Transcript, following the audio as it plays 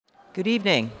Good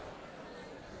evening.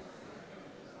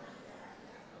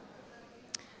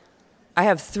 I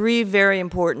have three very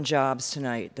important jobs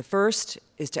tonight. The first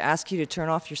is to ask you to turn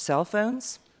off your cell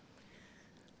phones.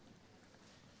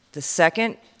 The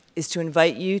second is to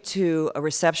invite you to a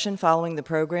reception following the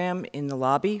program in the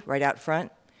lobby right out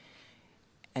front.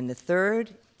 And the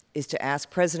third is to ask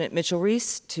President Mitchell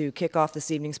Reese to kick off this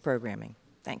evening's programming.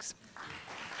 Thanks.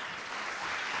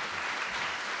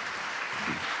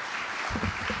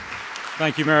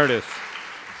 Thank you, Meredith.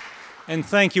 And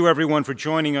thank you, everyone, for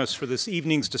joining us for this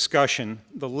evening's discussion,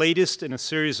 the latest in a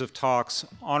series of talks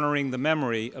honoring the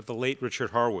memory of the late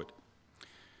Richard Harwood.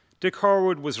 Dick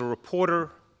Harwood was a reporter,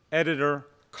 editor,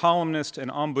 columnist, and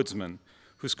ombudsman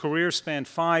whose career spanned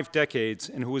 5 decades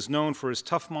and who was known for his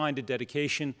tough-minded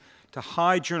dedication to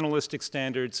high journalistic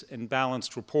standards and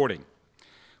balanced reporting.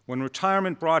 When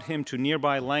retirement brought him to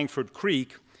nearby Langford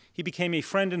Creek, he became a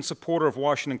friend and supporter of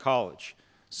Washington College,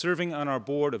 serving on our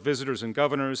board of visitors and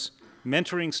governors,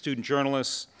 mentoring student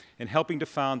journalists, and helping to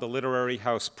found the Literary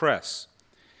House Press.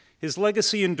 His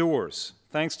legacy endures,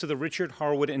 thanks to the Richard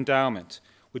Harwood Endowment,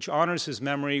 which honors his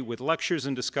memory with lectures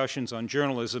and discussions on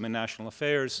journalism and national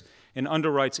affairs and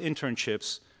underwrites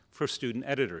internships for student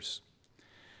editors.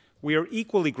 We are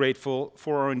equally grateful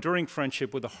for our enduring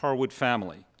friendship with the Harwood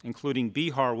family, including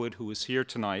Bea Harwood, who is here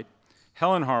tonight,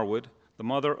 Helen Harwood, the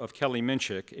mother of Kelly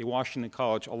Minchick, a Washington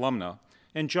College alumna,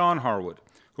 and John Harwood,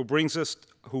 who brings us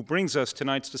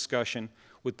tonight's discussion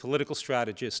with political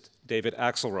strategist David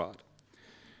Axelrod.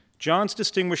 John's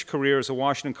distinguished career as a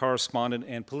Washington correspondent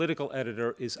and political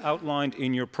editor is outlined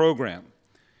in your program.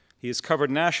 He has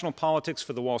covered national politics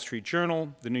for the Wall Street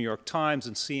Journal, the New York Times,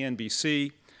 and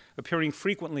CNBC, appearing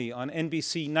frequently on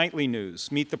NBC Nightly News,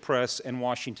 Meet the Press, and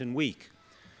Washington Week.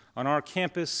 On our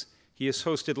campus, he has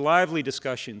hosted lively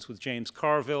discussions with James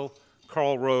Carville,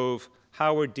 Karl Rove,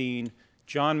 Howard Dean,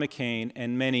 John McCain,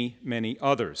 and many, many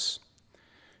others.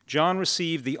 John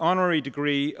received the honorary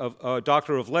degree of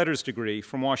Doctor of Letters degree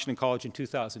from Washington College in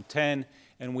 2010,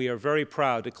 and we are very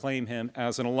proud to claim him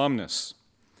as an alumnus.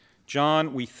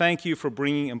 John, we thank you for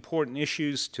bringing important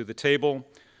issues to the table,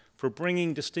 for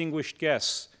bringing distinguished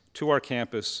guests to our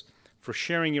campus, for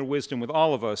sharing your wisdom with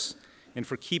all of us, and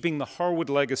for keeping the Harwood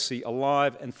legacy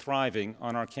alive and thriving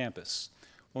on our campus.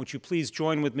 Won't you please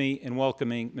join with me in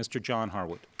welcoming Mr. John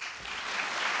Harwood.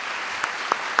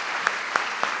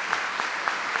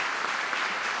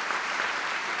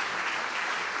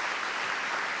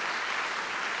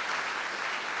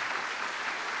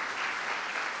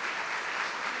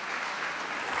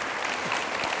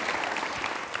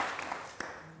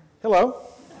 Hello.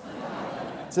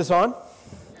 Is this on?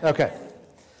 Okay.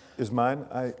 Is mine?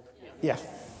 Yeah.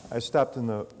 I stopped in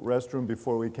the restroom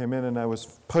before we came in, and I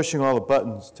was pushing all the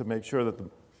buttons to make sure that the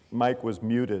mic was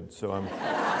muted, so I'm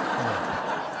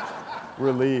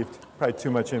relieved. Probably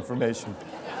too much information.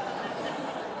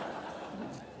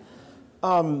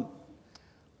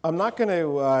 I'm not going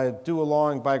to do a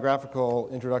long biographical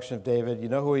introduction of David. You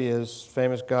know who he is,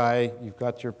 famous guy. You've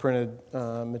got your printed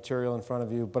material in front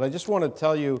of you. But I just want to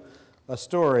tell you a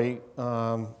story,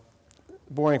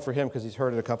 boring for him because he's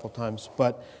heard it a couple times.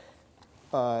 But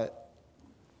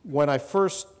when I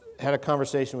first had a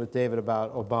conversation with David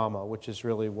about Obama, which is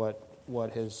really what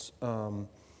has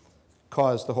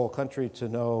caused the whole country to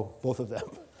know both of them.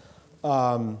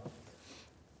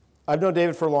 I've known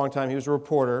David for a long time. He was a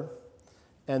reporter.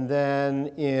 And then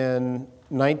in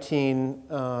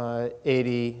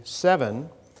 1987,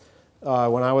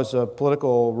 when I was a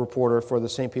political reporter for the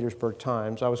St. Petersburg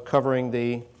Times, I was covering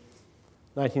the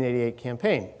 1988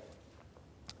 campaign,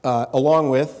 along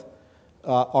with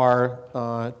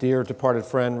our dear departed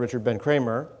friend, Richard Ben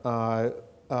Cramer.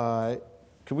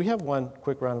 Could we have one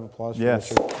quick round of applause for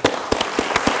Yes. Richard?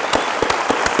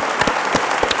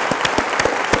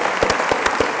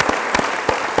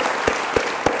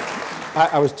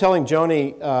 I was telling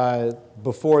Joni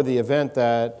before the event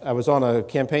that I was on a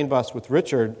campaign bus with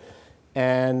Richard,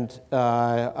 and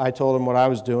I told him what I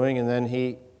was doing, and then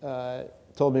he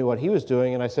told me what he was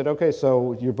doing, and I said, okay,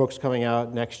 so your book's coming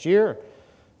out next year.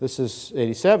 This is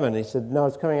 87. He said, no,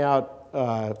 it's coming out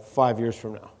 5 years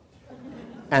from now.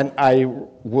 And I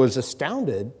was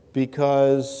astounded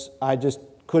because I just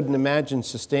couldn't imagine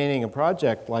sustaining a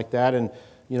project like that, and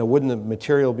wouldn't the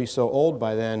material be so old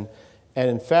by then? And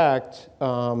in fact,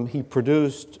 he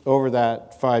produced over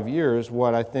that 5 years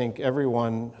what I think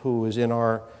everyone who is in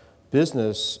our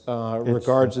business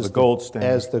regards as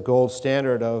the gold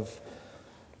standard of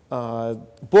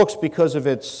books because of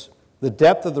the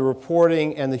depth of the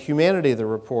reporting and the humanity of the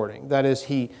reporting. That is,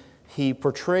 he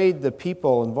portrayed the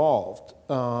people involved,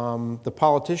 the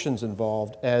politicians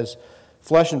involved, as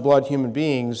flesh and blood human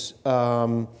beings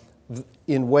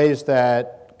in ways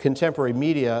that contemporary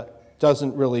media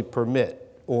doesn't really permit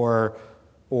or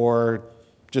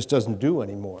just doesn't do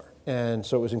anymore. And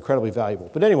so it was incredibly valuable.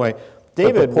 But anyway,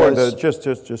 David was... Just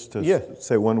to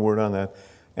say one word on that.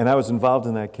 And I was involved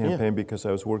in that campaign because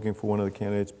I was working for one of the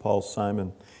candidates, Paul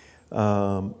Simon.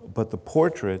 But the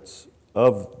portraits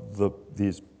of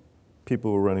these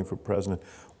people who were running for president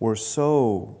were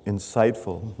so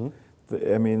insightful.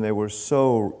 I mean, they were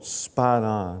so spot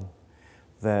on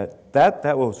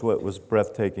that was what was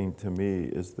breathtaking to me,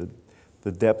 is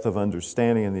the depth of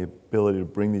understanding and the ability to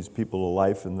bring these people to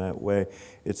life in that way.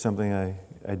 It's something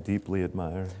I deeply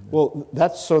admire. Well,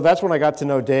 that's when I got to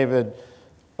know David,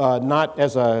 not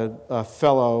as a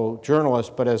fellow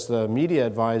journalist, but as the media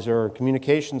advisor or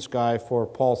communications guy for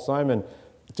Paul Simon.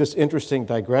 Just interesting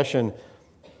digression.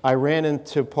 I ran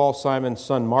into Paul Simon's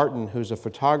son Martin, who's a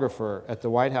photographer, at the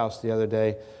White House the other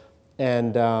day,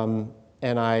 and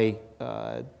I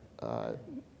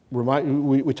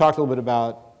we talked a little bit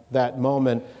about that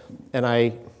moment, and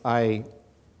I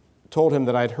told him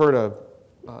that I'd heard a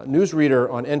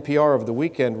newsreader on NPR over the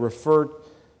weekend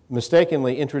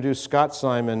mistakenly introduced Scott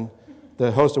Simon,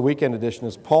 the host of Weekend Edition,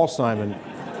 as Paul Simon.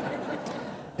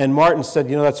 And Martin said,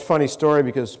 you know, that's a funny story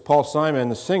because Paul Simon,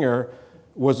 the singer,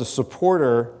 was a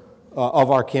supporter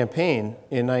of our campaign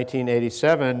in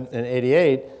 1987 and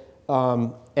 88,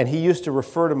 and he used to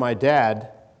refer to my dad,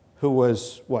 who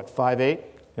was, what, 5'8"?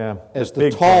 Yeah. As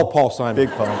the tall Paul Simon. Big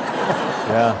Paul.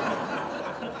 Yeah.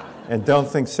 And don't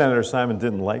think Senator Simon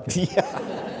didn't like it.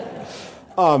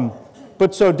 Yeah.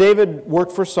 But so David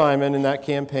worked for Simon in that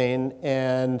campaign,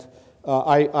 and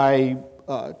I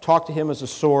talked to him as a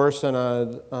source and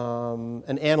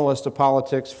an analyst of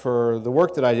politics for the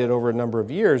work that I did over a number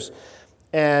of years.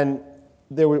 And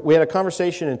we had a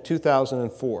conversation in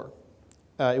 2004.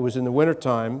 It was in the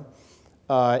wintertime,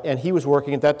 and he was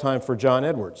working at that time for John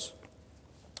Edwards,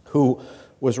 who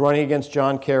was running against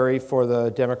John Kerry for the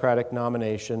Democratic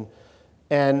nomination.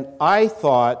 And I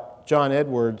thought John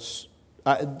Edwards,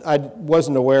 I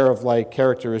wasn't aware of like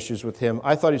character issues with him.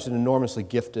 I thought he was an enormously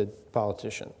gifted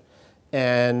politician.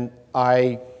 And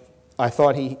I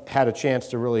thought he had a chance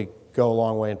to really go a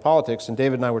long way in politics. And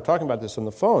David and I were talking about this on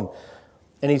the phone.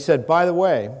 And he said, by the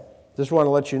way, just want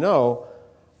to let you know,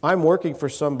 I'm working for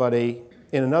somebody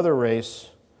in another race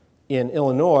in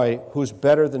Illinois who's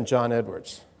better than John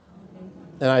Edwards.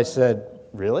 And I said,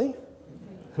 really?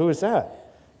 Who is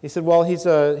that? He said, well, he's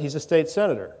a state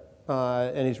senator,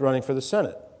 and he's running for the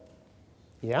Senate.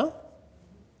 Yeah?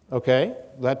 Okay,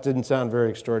 that didn't sound very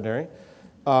extraordinary.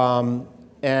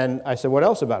 And I said, what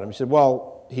else about him? He said,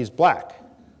 well, he's black.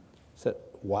 I said,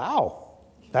 wow,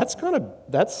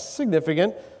 that's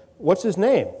significant. What's his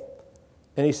name?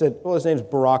 And he said, well, his name's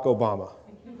Barack Obama.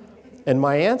 And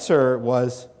my answer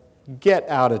was, get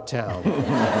out of town.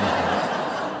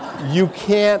 You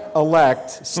can't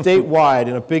elect statewide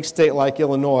in a big state like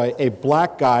Illinois a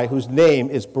black guy whose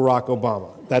name is Barack Obama.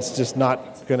 That's just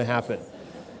not going to happen.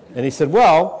 And he said,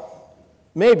 well,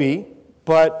 maybe,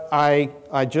 but I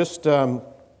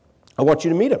want you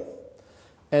to meet him.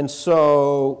 And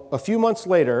so a few months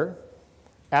later,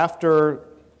 after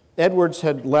Edwards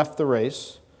had left the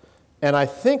race, and I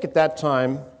think at that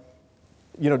time,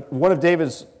 you know, one of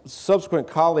David's subsequent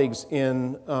colleagues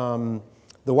in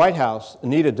the White House,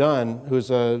 Anita Dunn,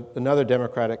 who's another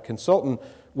Democratic consultant,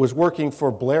 was working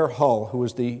for Blair Hull, who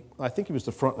was I think he was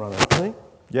the front runner, wasn't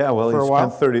he? Yeah, well, he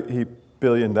spent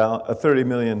 $30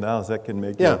 million. That can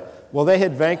make it. Well, they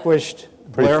had vanquished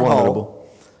Blair Hull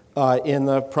in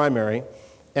the primary,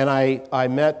 and I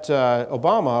met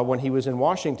Obama when he was in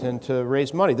Washington to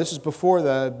raise money. This is before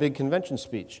the big convention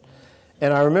speech.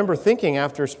 And I remember thinking,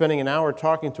 after spending an hour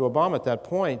talking to Obama at that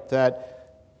point,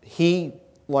 that he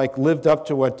lived up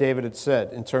to what David had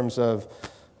said in terms of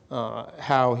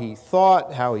how he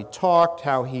thought, how he talked,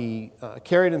 how he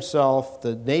carried himself,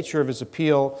 the nature of his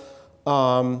appeal.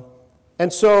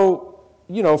 And so,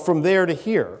 you know, from there to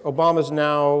here, Obama's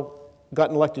now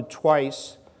gotten elected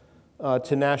twice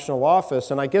to national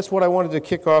office. And I guess what I wanted to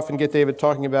kick off and get David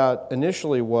talking about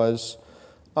initially was,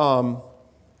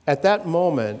 at that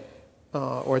moment,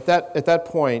 or at that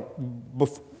point,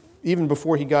 even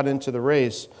before he got into the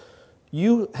race,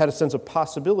 you had a sense of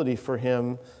possibility for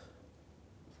him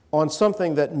on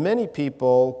something that many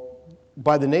people,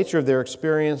 by the nature of their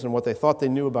experience and what they thought they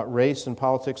knew about race and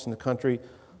politics in the country,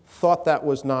 thought that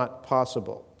was not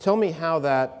possible. Tell me how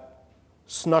that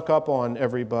snuck up on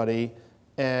everybody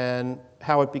and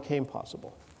how it became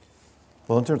possible.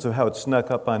 Well, in terms of how it snuck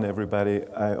up on everybody,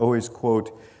 I always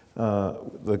quote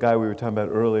the guy we were talking about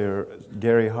earlier,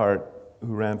 Gary Hart,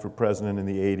 who ran for president in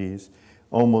the 80s,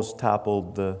 almost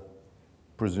toppled the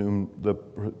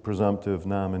presumptive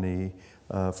nominee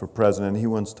for president. He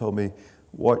once told me,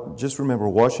 just remember,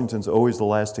 Washington's always the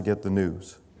last to get the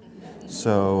news.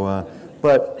 So,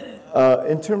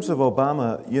 in terms of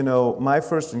Obama, you know, my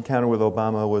first encounter with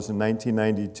Obama was in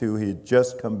 1992. He had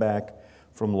just come back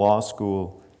from law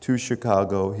school to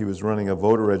Chicago. He was running a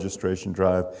voter registration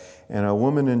drive, and a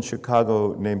woman in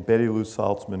Chicago named Betty Lou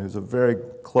Saltzman, who's a very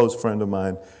close friend of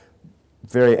mine,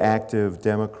 very active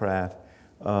Democrat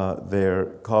there,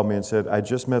 called me and said, I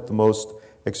just met the most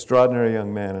extraordinary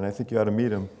young man, and I think you ought to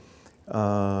meet him.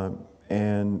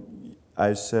 And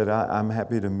I said, I'm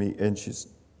happy to meet, and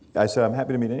I said, I'm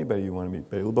happy to meet anybody you want to meet,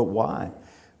 Betty Lou, but why?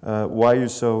 Why are you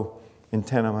so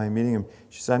intent on my meeting him?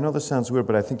 She said, I know this sounds weird,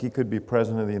 but I think he could be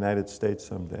president of the United States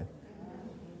someday.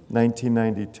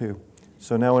 1992.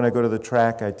 So now when I go to the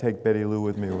track, I take Betty Lou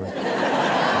with me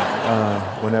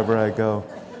whenever I go.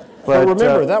 But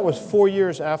remember, that was 4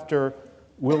 years after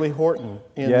Willie Horton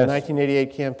in yes. the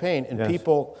 1988 campaign, and yes.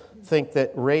 people think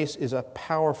that race is a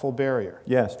powerful barrier.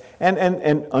 Yes, and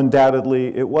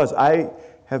undoubtedly it was. I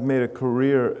have made a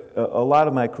career, a lot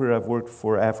of my career I've worked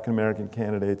for African-American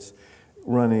candidates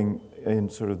running in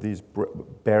sort of these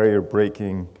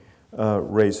barrier-breaking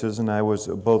races, and I was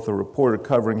both a reporter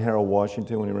covering Harold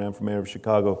Washington when he ran for mayor of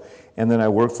Chicago, and then I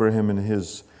worked for him in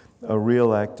his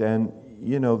re-elect, and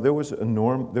you know, there was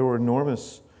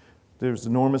enormous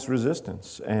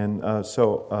resistance, and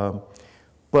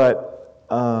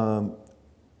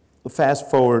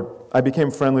fast forward, I became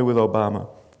friendly with Obama.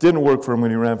 Didn't work for him when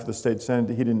he ran for the state senate.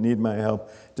 He didn't need my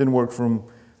help. Didn't work for him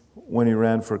when he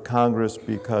ran for Congress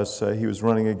because he was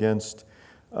running against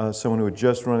someone who had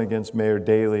just run against Mayor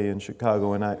Daley in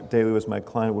Chicago, and Daley was my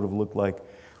client. It would have looked like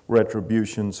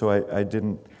retribution, so I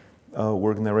didn't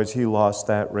work in that race. He lost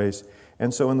that race.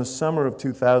 And so in the summer of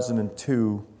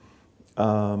 2002,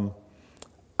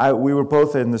 we were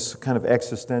both in this kind of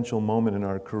existential moment in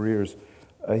our careers.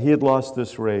 He had lost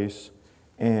this race,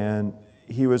 and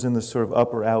he was in this sort of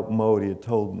up or out mode. He had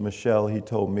told Michelle, he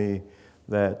told me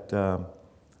that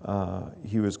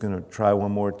he was going to try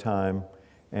one more time,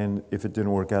 and if it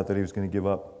didn't work out, that he was going to give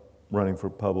up running for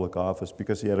public office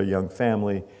because he had a young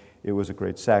family. It was a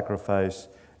great sacrifice,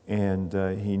 and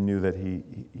he knew that he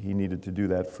needed to do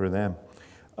that for them.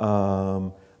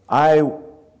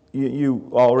 You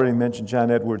already mentioned John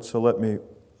Edwards, so let me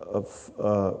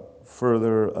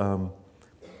further,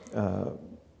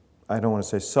 I don't want to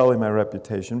say sully my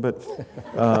reputation, but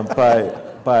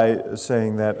by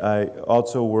saying that I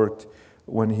also worked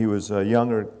when he was a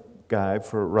younger guy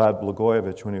for Rod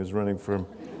Blagojevich when he was running for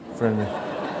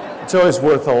it's always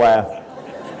worth a laugh.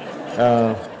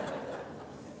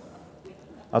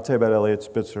 I'll tell you about Elliot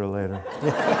Spitzer later.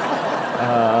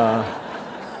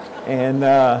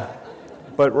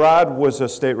 But Rod was a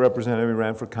state representative. He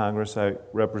ran for Congress. I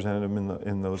represented him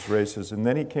in those races. And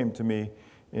then he came to me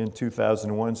in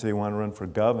 2001, said he wanted to run for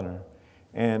governor.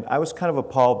 And I was kind of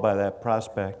appalled by that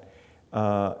prospect. You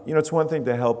know, it's one thing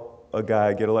to help a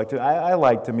guy get elected. I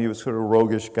liked him. He was sort of a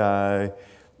roguish guy,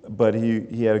 but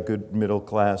he had a good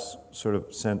middle-class sort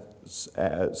of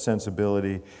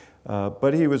sensibility.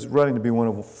 But he was running to be one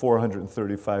of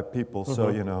 435 people, so,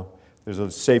 you know, there's a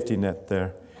safety net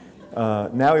there.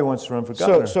 Now he wants to run for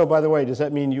governor. So by the way, does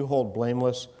that mean you hold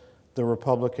blameless the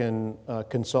Republican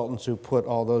consultants who put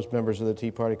all those members of the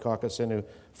Tea Party caucus in to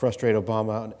frustrate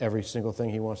Obama on every single thing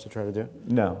he wants to try to do?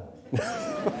 No.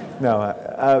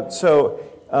 No. So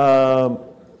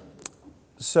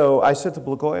I said to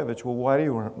Blagojevich, well, why do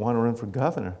you want to run for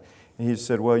governor? And he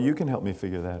said, well, you can help me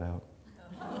figure that out.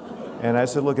 And I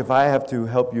said, look, if I have to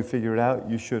help you figure it out,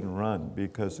 you shouldn't run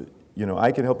because, you know,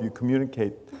 I can help you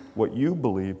communicate what you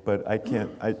believe, but I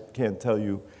can't tell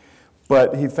you.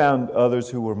 But he found others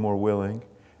who were more willing.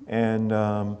 And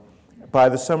by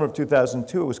the summer of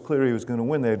 2002, it was clear he was going to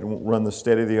win. They had run the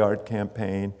state-of-the-art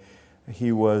campaign.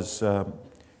 He was,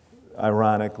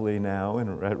 ironically now,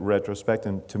 in retrospect,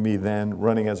 and to me then,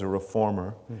 running as a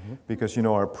reformer, because, you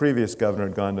know, our previous governor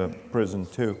had gone to prison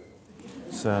too.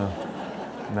 So,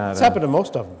 it's happened to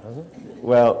most of them, hasn't it?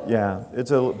 Well, yeah,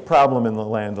 it's a problem in the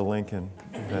land of Lincoln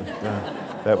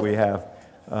that we have.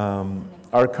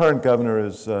 Our current governor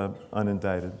is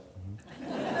unindicted.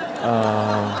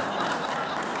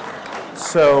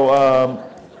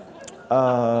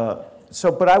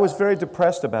 But I was very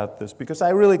depressed about this because I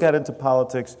really got into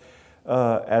politics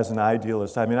as an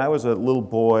idealist. I mean, I was a little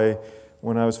boy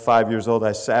when I was 5 years old.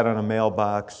 I sat on a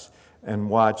mailbox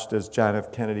and watched as John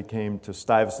F. Kennedy came to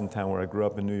Stuyvesant Town, where I grew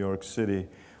up in New York City,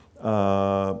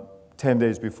 10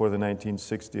 days before the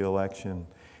 1960 election.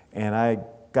 And I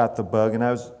got the bug, and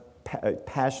I was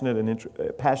passionate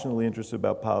and passionately interested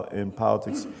in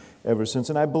politics ever since,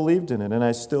 and I believed in it, and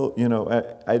I still, you know,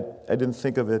 I didn't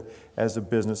think of it as a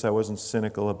business. I wasn't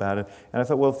cynical about it, and I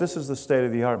thought, well, if this is the state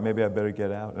of the art, maybe I better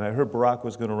get out. And I heard Barack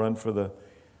was going to run for the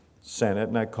Senate,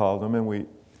 and I called him, and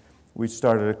we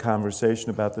started a conversation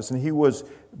about this, and he was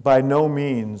by no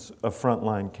means a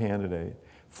frontline candidate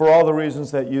for all the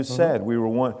reasons that you said. We were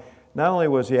one. Not only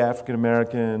was he African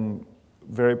American,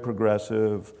 very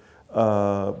progressive,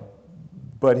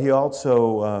 but he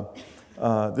also.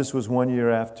 This was 1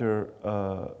 year after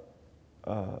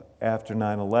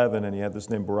 9/11, and he had this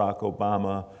name Barack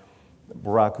Obama,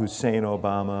 Barack Hussein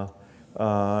Obama.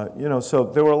 You know, so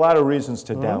there were a lot of reasons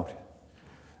to doubt.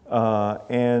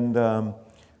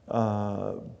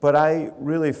 But I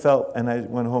really felt, and I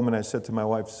went home and I said to my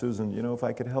wife, Susan, you know, if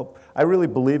I could help, I really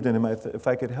believed in him. If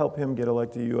I could help him get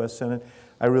elected to the U.S. Senate,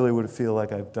 I really would feel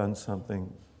like I've done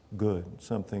something good,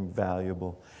 something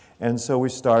valuable. And so we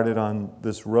started on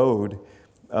this road,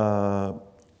 trying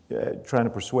to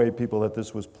persuade people that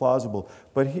this was plausible.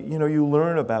 But you know, you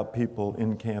learn about people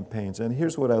in campaigns, and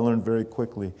here's what I learned very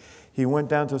quickly. He went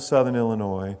down to Southern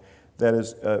Illinois, that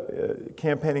is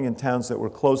campaigning in towns that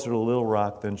were closer to Little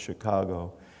Rock than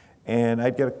Chicago. And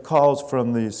I'd get calls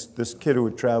from this kid who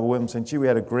would travel with him saying, gee, we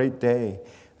had a great day.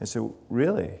 I said,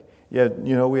 really? Yeah,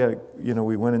 you know,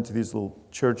 we went into these little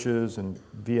churches and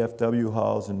VFW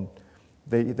halls, and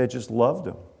they just loved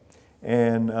him.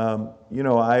 And, you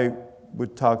know, I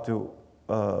would talk to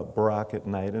Barack at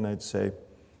night, and I'd say,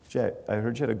 Jay, I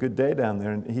heard you had a good day down there.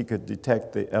 And he could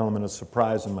detect the element of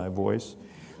surprise in my voice.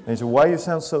 And he said, why do you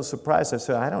sound so surprised? I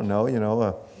said, I don't know, you know,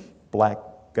 a black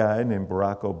guy named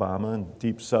Barack Obama in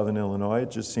deep southern Illinois.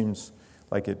 It just seems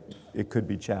like it could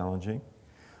be challenging.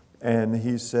 And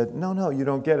he said, no, you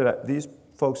don't get it. These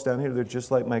folks down here, they're just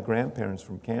like my grandparents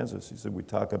from Kansas. He said, we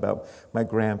talk about my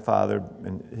grandfather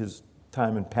and his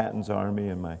time in Patton's Army,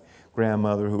 and my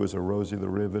grandmother who was a Rosie the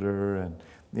Riveter, and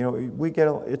you know, we get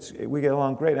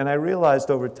along great. And I realized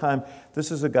over time,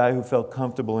 this is a guy who felt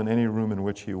comfortable in any room in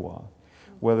which he walked,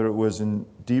 whether it was in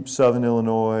deep southern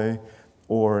Illinois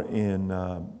or in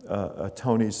a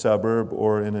Tony suburb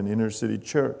or in an inner city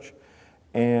church.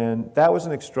 And that was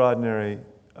an extraordinary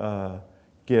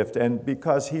gift. And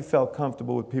because he felt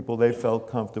comfortable with people, they felt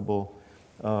comfortable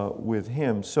with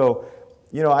him. So,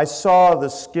 you know, I saw the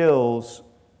skills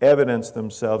evidence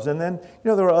themselves. And then, you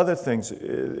know, there were other things.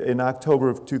 In October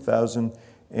of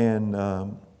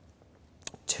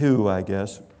 2002, I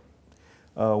guess,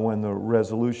 when the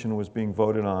resolution was being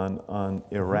voted on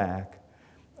Iraq,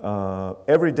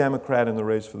 every Democrat in the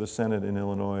race for the Senate in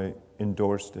Illinois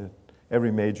endorsed it,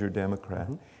 every major Democrat,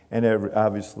 and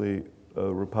obviously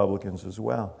Republicans as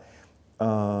well.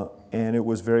 And it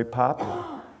was very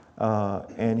popular.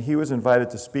 And he was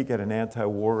invited to speak at an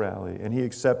anti-war rally, and he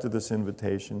accepted this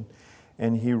invitation,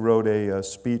 and he wrote a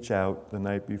speech out the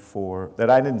night before that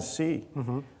I didn't see.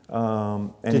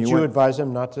 Did you advise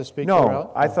him not to speak?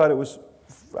 No, I thought it was.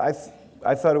 I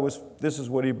thought it was. This is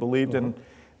what he believed, and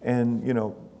you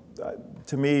know,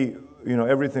 to me, you know,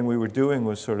 everything we were doing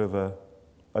was sort of a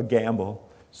gamble.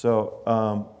 So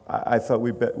I thought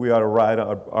we ought to ride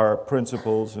our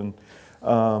principles, and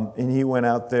he went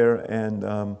out there,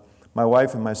 and my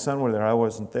wife and my son were there. I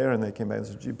wasn't there, and they came back and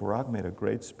said, "Gee, Barack made a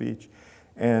great speech,"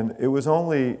 and it was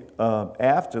only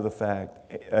after the fact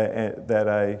that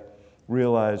I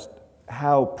realized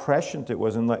how prescient it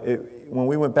was. And when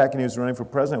we went back and he was running for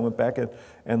president, I went back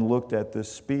and looked at this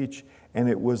speech, and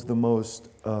it was the most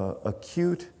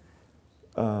acute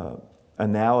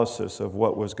analysis of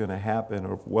what was going to happen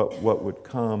or what would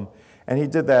come. And he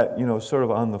did that, you know, sort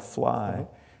of on the fly.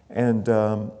 And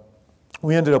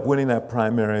we ended up winning that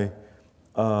primary.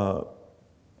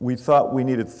 We thought we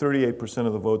needed 38%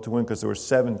 of the vote to win because there were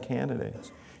 7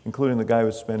 candidates, including the guy who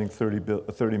was spending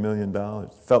 $30 million.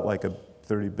 Felt like a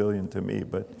 $30 billion to me,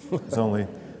 but it's only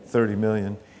 $30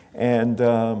 million. And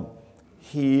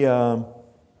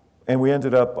and we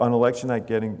ended up on election night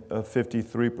getting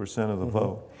 53% of the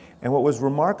vote. And what was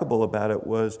remarkable about it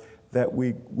was that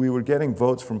we were getting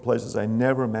votes from places I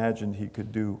never imagined he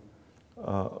could do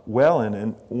well in.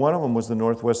 And one of them was the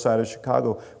northwest side of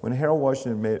Chicago. When Harold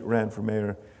Washington ran for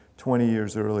mayor 20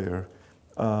 years earlier,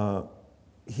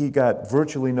 he got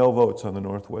virtually no votes on the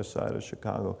northwest side of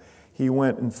Chicago. He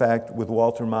went, in fact, with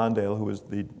Walter Mondale, who was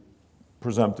the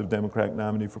presumptive Democratic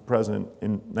nominee for president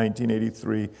in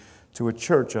 1983, to a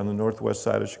church on the northwest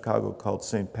side of Chicago called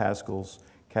St. Paschal's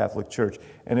Catholic Church.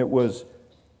 And it was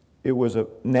a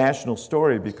national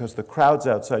story because the crowds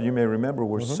outside, you may remember,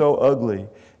 were so ugly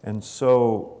and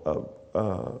so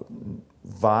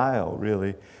vile,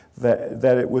 really,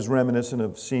 that it was reminiscent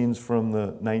of scenes from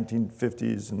the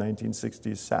 1950s and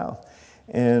 1960s South.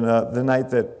 And the night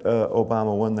that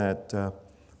Obama won that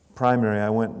primary, I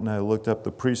went and I looked up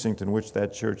the precinct in which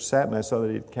that church sat, and I saw that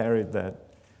he had carried that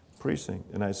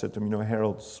precinct. And I said to him, you know,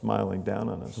 Harold's smiling down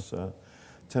on us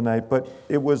tonight. But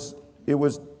it was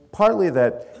partly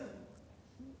that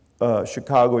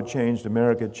Chicago had changed,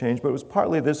 America had changed, but it was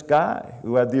partly this guy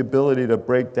who had the ability to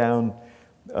break down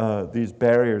these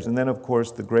barriers. And then, of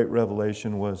course, the great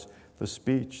revelation was the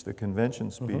speech, the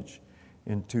convention speech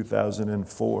in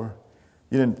 2004.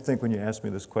 You didn't think when you asked me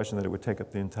this question that it would take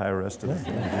up the entire rest of the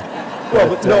thing.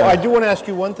 Well, but no, I do want to ask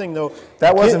you one thing, though.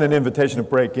 That wasn't an invitation to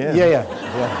break in. Yeah.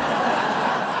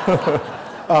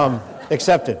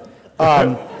 Accepted.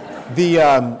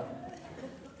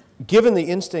 Given the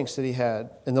instincts that he had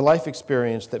and the life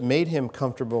experience that made him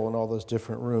comfortable in all those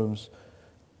different rooms,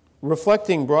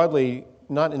 reflecting broadly,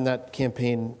 not in that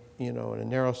campaign, you know, in a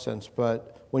narrow sense,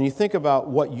 but when you think about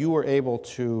what you were able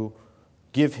to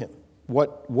give him,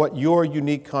 what your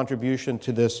unique contribution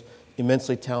to this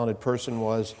immensely talented person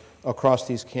was across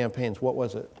these campaigns, what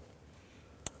was it?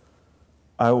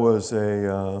 I was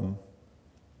a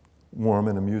warm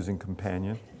and amusing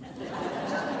companion.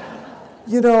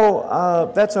 You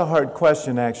know, that's a hard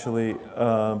question, actually,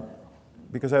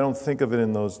 because I don't think of it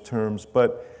in those terms.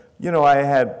 But, you know, I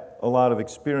had a lot of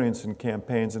experience in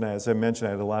campaigns, and as I mentioned,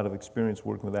 I had a lot of experience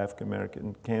working with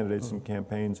African-American candidates in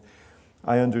campaigns.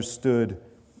 I understood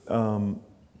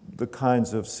the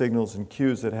kinds of signals and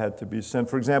cues that had to be sent.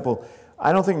 For example,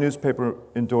 I don't think newspaper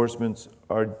endorsements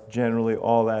are generally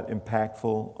all that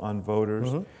impactful on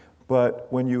voters. But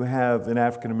when you have an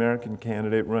African-American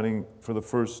candidate running in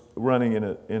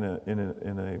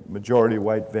a majority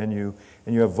white venue,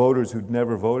 and you have voters who'd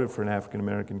never voted for an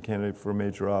African-American candidate for a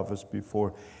major office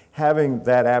before, having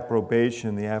that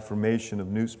approbation, the affirmation of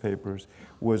newspapers,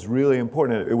 was really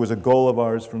important. It was a goal of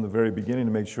ours from the very beginning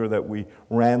to make sure that we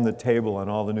ran the table on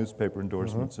all the newspaper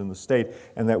endorsements in the state,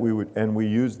 and that we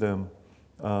used them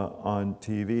on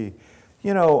TV.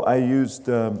 You know, I used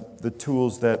the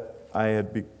tools that I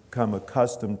had become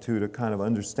accustomed to kind of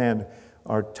understand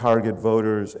our target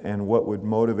voters and what would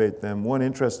motivate them. One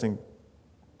interesting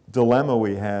dilemma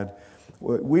we had,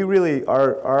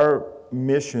 our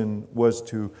mission was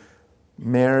to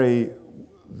marry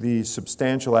the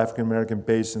substantial African American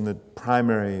base in the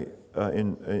primary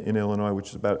in Illinois,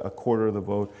 which is about a quarter of the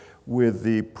vote, with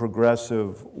the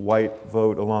progressive white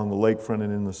vote along the lakefront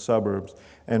and in the suburbs.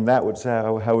 And that was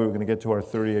how we were going to get to our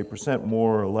 38%,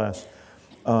 more or less.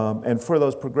 And for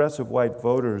those progressive white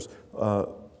voters,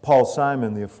 Paul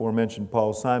Simon, the aforementioned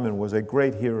Paul Simon, was a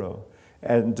great hero,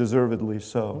 and deservedly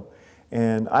so.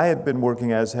 And I had been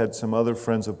working, as had some other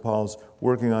friends of Paul's,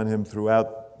 working on him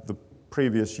throughout the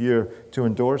previous year to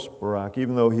endorse Barack,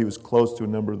 even though he was close to a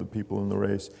number of the people in the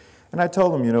race. And I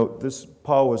told him, you know,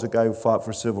 Paul was a guy who fought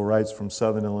for civil rights from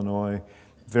Southern Illinois,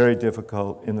 very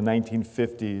difficult in the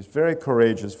 1950s, very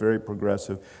courageous, very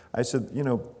progressive. I said, you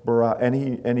know, Barack, and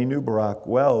he knew Barack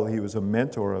well. He was a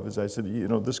mentor of his. I said, you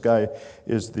know, this guy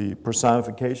is the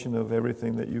personification of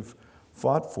everything that you've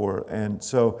fought for. And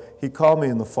so he called me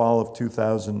in the fall of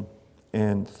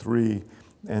 2003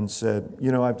 and said,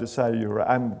 you know, I've decided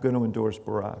I'm going to endorse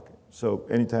Barack. So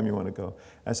anytime you want to go.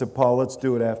 I said, Paul, let's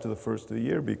do it after the first of the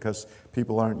year because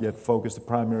people aren't yet focused. The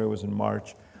primary was in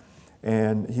March.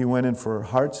 And he went in for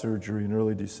heart surgery in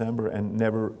early December and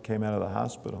never came out of the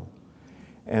hospital.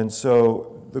 And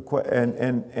so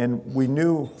and we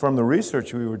knew from the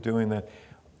research we were doing that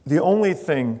the only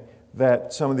thing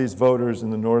that some of these voters in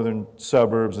the northern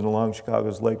suburbs and along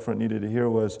Chicago's lakefront needed to hear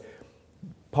was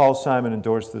Paul Simon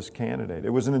endorsed this candidate. It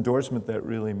was an endorsement that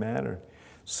really mattered.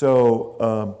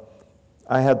 So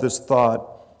I had this thought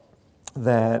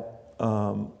that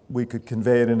we could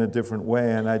convey it in a different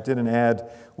way, and I did an ad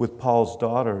with Paul's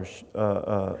daughter,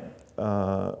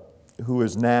 who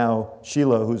is now,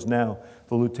 Sheila, who's now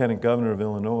the Lieutenant Governor of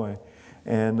Illinois.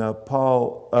 And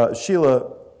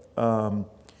Sheila,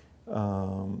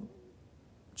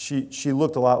 she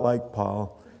looked a lot like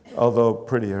Paul, although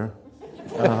prettier.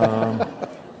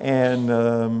 And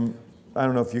I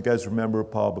don't know if you guys remember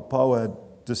Paul, but Paul had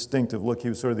distinctive look. He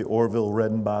was sort of the Orville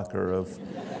Redenbacher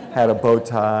had a bow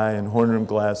tie and horn-rimmed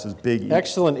glasses, big ears.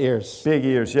 Excellent ears. Big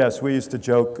ears, yes. We used to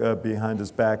joke behind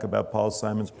his back about Paul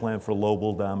Simon's plan for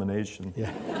Lobel domination.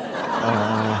 Yeah.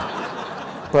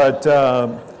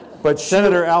 But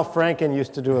Senator Al Franken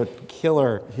used to do a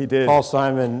killer Paul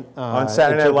Simon on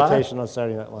Saturday Night Live. On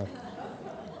Saturday Night Live.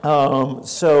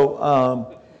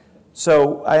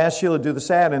 So I asked Sheila to do this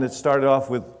ad, and it started off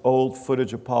with old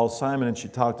footage of Paul Simon, and she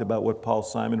talked about what Paul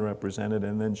Simon represented,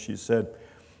 and then she said,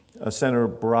 Senator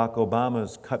Barack Obama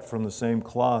is cut from the same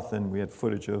cloth, and we had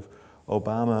footage of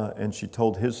Obama, and she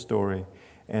told his story.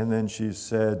 And then she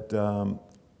said, Barack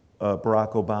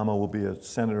Obama will be a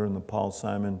senator in the Paul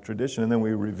Simon tradition. And then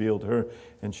we revealed her,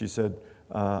 and she said,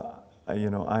 you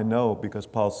know, I know because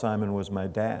Paul Simon was my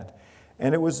dad.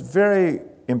 And it was very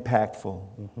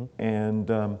impactful.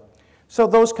 And so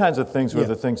those kinds of things were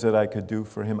the things that I could do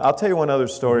for him. I'll tell you one other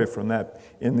story from that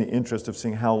in the interest of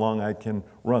seeing how long I can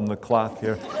run the clock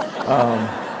here.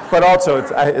 But also,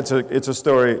 it's a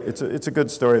story, it's a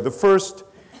good story. The first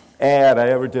ad I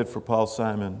ever did for Paul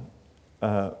Simon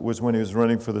was when he was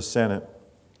running for the Senate.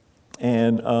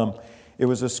 And it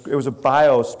was a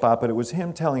bio spot, but it was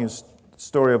him telling his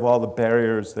story of all the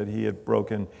barriers that he had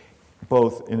broken,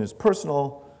 both in his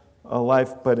personal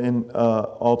life, but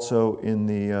also in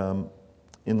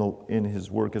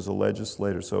his work as a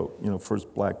legislator. So, you know,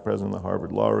 first black president of the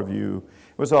Harvard Law Review.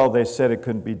 It was all they said it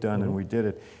couldn't be done, and we did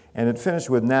it. And it finished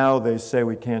with, now they say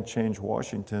we can't change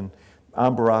Washington.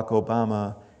 I'm Barack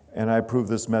Obama, and I approve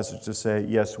this message to say,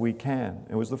 yes, we can.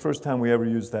 It was the first time we ever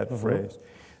used that phrase.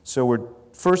 So we're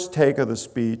first take of the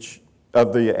speech,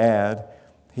 of the ad,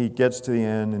 he gets to the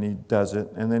end and he does it,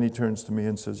 and then he turns to me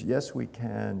and says, yes, we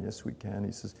can, yes, we can.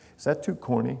 He says, is that too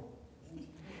corny?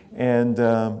 And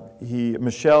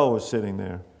Michelle was sitting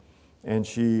there, and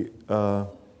he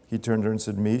turned to her and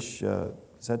said, Mish,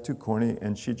 is that too corny?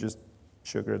 And she just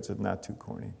shook her head and said, not too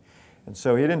corny. And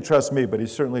so he didn't trust me, but he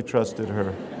certainly trusted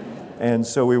her. And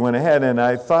so we went ahead, and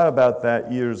I thought about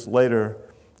that years later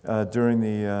during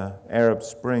the Arab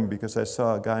Spring, because I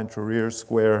saw a guy in Tahrir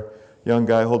Square, young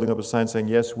guy holding up a sign saying,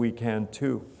 yes, we can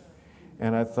too.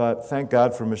 And I thought, thank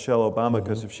God for Michelle Obama,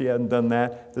 because if she hadn't done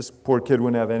that, this poor kid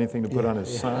wouldn't have anything to put on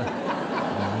his sign.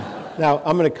 Now,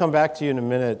 I'm going to come back to you in a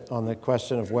minute on the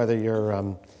question of whether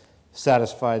you're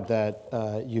satisfied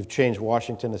that you've changed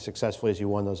Washington as successfully as you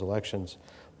won those elections.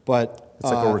 But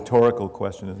it's like a rhetorical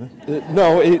question, isn't it?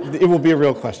 No, it will be a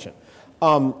real question.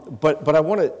 But I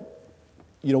want to,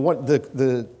 you know,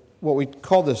 what we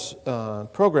called this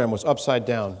program was Upside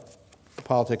Down,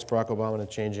 Politics, Barack Obama and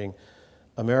Changing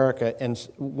America. And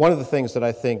one of the things that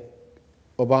I think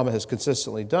Obama has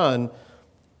consistently done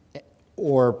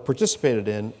or participated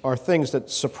in are things that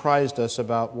surprised us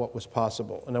about what was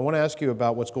possible. And I want to ask you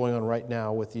about what's going on right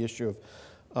now with the issue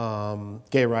of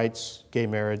gay rights, gay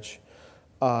marriage.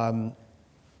 Obama,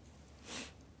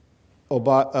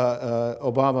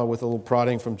 with a little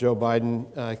prodding from Joe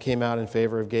Biden, came out in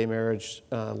favor of gay marriage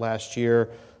last year.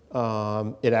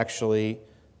 It actually,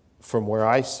 from where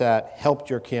I sat,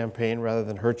 helped your campaign rather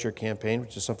than hurt your campaign,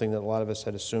 which is something that a lot of us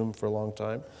had assumed for a long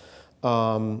time.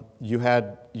 You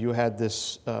had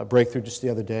this breakthrough just the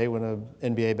other day when an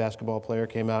NBA basketball player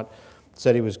came out,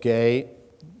 said he was gay,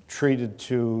 treated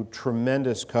to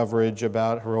tremendous coverage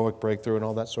about heroic breakthrough and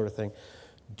all that sort of thing.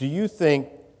 Do you think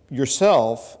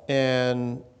yourself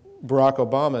and Barack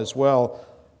Obama as well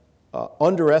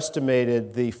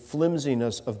underestimated the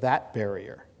flimsiness of that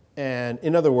barrier? And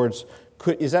in other words,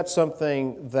 is that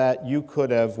something that you could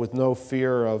have, with no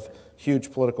fear of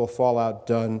huge political fallout,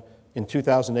 done in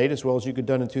 2008 as well as you could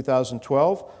have done in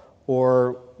 2012?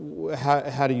 Or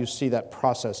how do you see that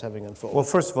process having unfolded? Well,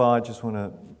 first of all, I just want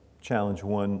to challenge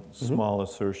one small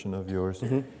assertion of yours.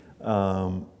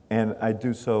 And I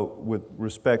do so with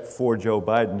respect for Joe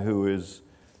Biden, who is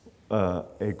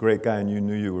a great guy, and you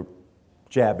knew you were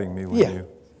jabbing me when you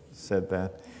said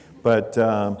that. But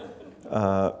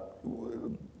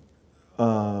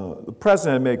the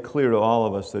president made clear to all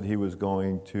of us that he was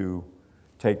going to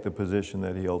take the position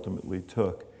that he ultimately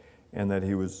took, and that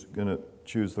he was going to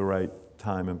choose the right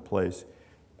time and place.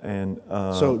 And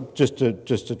so just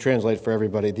to translate for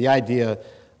everybody, the idea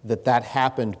that that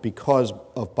happened because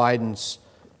of Biden's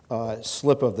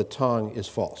slip of the tongue is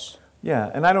false. Yeah,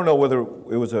 and I don't know whether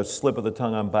it was a slip of the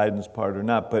tongue on Biden's part or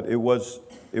not, but it was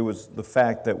the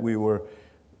fact that we were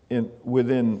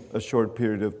within a short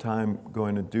period of time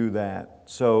going to do that.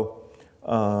 So,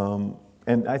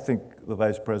 and I think the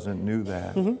vice president knew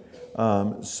that.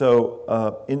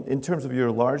 In terms of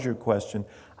your larger question,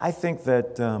 I think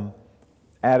that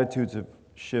attitudes have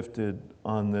shifted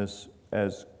on this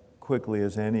as quickly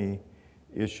as any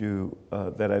issue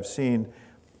that I've seen.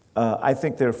 I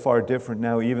think they're far different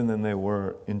now even than they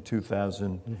were in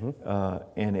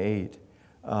 2008.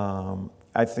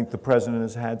 I think the president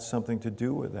has had something to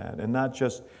do with that, and not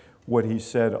just what he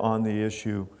said on the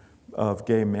issue of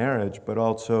gay marriage, but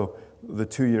also the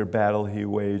 2-year battle he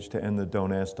waged to end the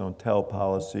Don't Ask, Don't Tell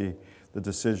policy, the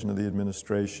decision of the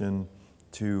administration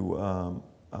to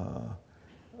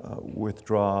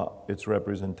withdraw its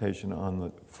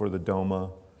representation for the DOMA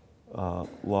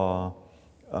law,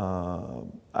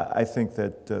 I think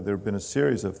that there have been a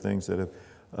series of things that have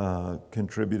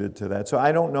contributed to that. So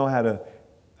I don't know how to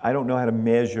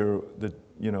measure the.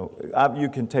 You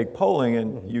can take polling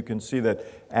and you can see that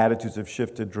attitudes have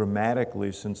shifted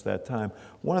dramatically since that time.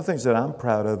 One of the things that I'm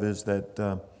proud of is that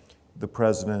the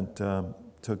president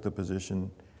took the position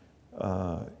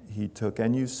he took,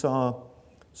 and you saw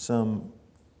some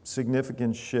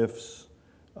significant shifts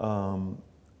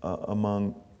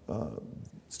among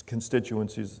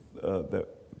constituencies,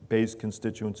 base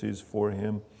constituencies for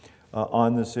him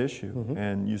on this issue.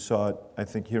 And you saw it, I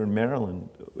think, here in Maryland,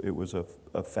 it was a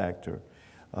factor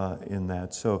in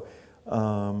that. So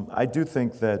I do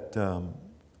think that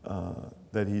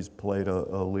that he's played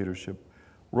a leadership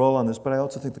role on this, but I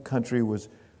also think the country was,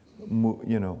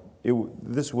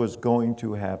 this was going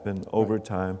to happen over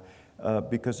time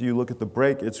because you look at the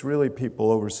break, it's really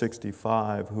people over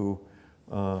 65 who,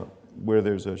 where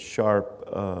there's a sharp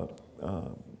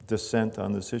dissent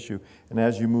on this issue. And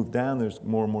as you move down, there's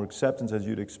more and more acceptance, as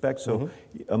you'd expect. So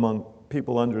among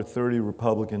people under 30,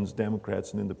 Republicans,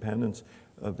 Democrats, and independents,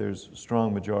 there's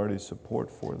strong majority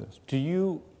support for this. Do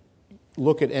you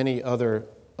look at any other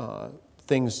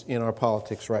things in our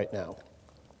politics right now?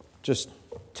 Just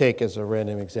take as a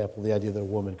random example the idea that a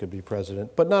woman could be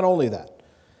president, but not only that,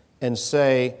 and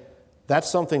say that's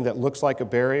something that looks like a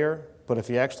barrier, but if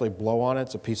you actually blow on it,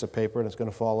 it's a piece of paper and it's going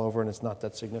to fall over and it's not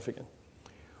that significant.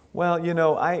 Well,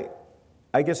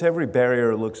 I guess every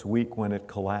barrier looks weak when it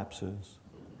collapses,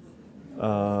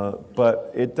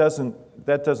 but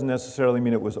that doesn't necessarily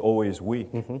mean it was always weak.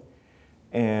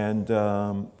 And,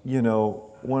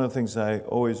 one of the things I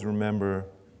always remember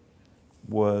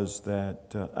was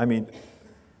that,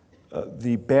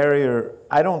 the barrier,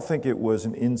 I don't think it was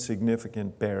an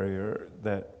insignificant barrier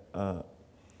that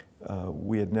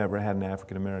we had never had an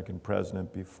African-American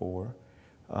president before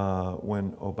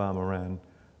when Obama ran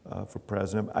for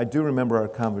president. I do remember our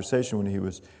conversation when he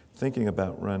was thinking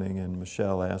about running, and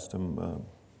Michelle asked him,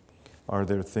 are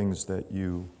there things that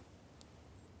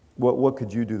what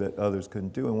could you do that others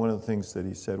couldn't do? And one of the things that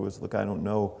he said was, look, I don't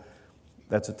know,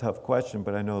 that's a tough question,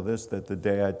 but I know this, that the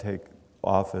day I take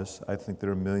office, I think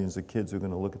there are millions of kids who are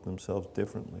going to look at themselves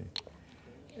differently.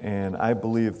 And I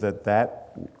believe that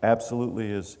that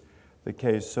absolutely is the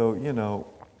case. So,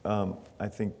 I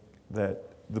think that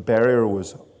the barrier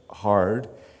was hard,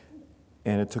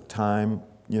 and it took time,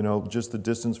 just the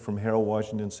distance from Harold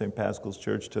Washington, St. Pascal's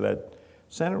Church to that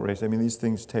Senate race. I mean, these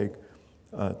things take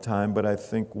time, but I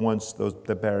think once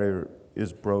the barrier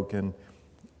is broken,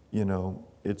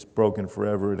 it's broken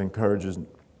forever. It encourages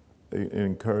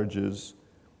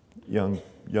young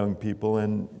people,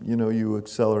 and you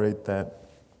accelerate that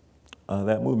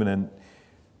movement, and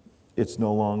it's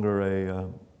no longer a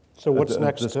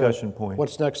discussion point.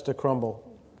 What's next to crumble?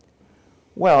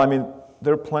 Well,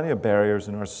 there are plenty of barriers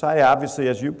in our society. Obviously,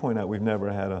 as you point out, we've never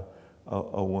had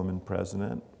a woman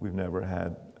president. We've never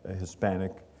had a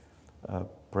Hispanic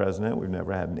president. We've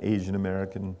never had an Asian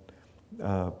American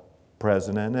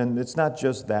president. And it's not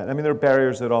just that. There are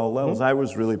barriers at all levels. I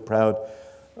was really proud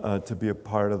to be a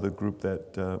part of the group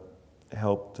that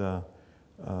helped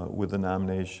with the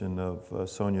nomination of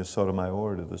Sonia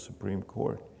Sotomayor to the Supreme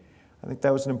Court. I think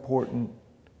that was an important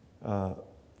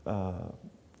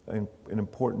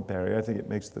barrier. I think it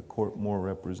makes the court more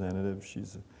representative.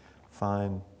 She's a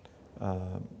fine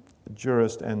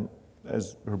jurist, and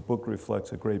as her book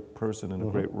reflects, a great person and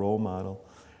a great role model.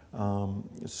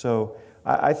 So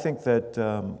I think that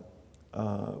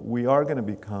we are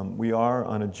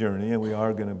on a journey, and we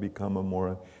are going to become a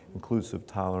more inclusive,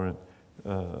 tolerant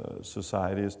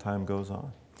society as time goes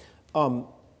on.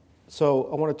 So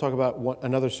I want to talk about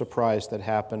another surprise that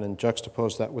happened and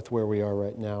juxtapose that with where we are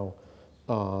right now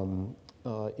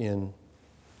in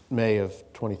May of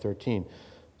 2013.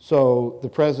 So the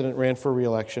president ran for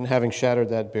re-election, having shattered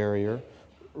that barrier,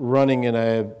 running in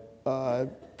a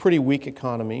pretty weak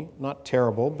economy, not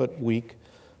terrible, but weak,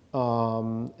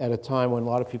 at a time when a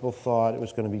lot of people thought it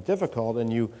was going to be difficult.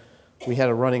 And we had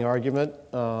a running argument,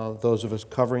 those of us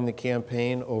covering the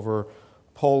campaign, over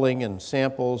polling and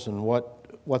samples and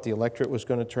what the electorate was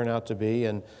going to turn out to be.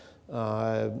 And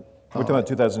we're talking about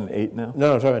 2008 now?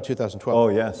 No, I'm talking about 2012. Oh,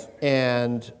 yes.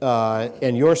 And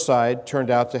your side turned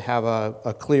out to have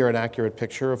a clear and accurate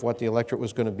picture of what the electorate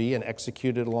was going to be and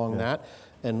executed along that.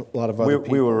 And a lot of other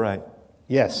people. We were right.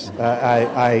 Yes,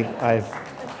 I've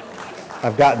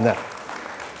gotten that.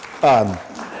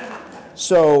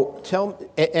 So tell me,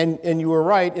 and you were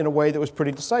right in a way that was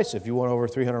pretty decisive. You won over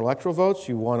 300 electoral votes.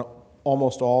 You won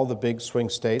almost all the big swing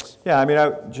states. Yeah,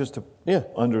 just to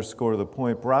underscore the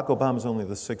point, Barack Obama is only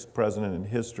the 6th president in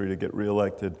history to get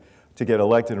reelected to get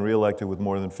elected and reelected with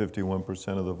more than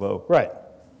 51% of the vote. Right.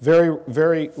 Very,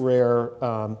 very rare.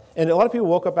 And a lot of people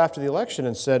woke up after the election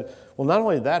and said, well, not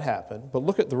only did that happen, but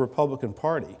look at the Republican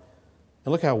Party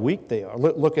and look how weak they are.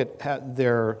 Look at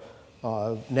their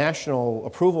national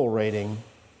approval rating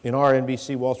in our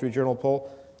NBC Wall Street Journal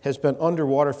poll has been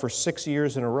underwater for 6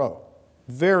 years in a row.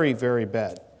 Very, very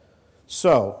bad.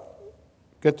 So,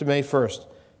 get to May 1st.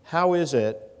 How is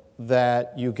it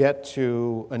that you get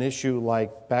to an issue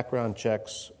like background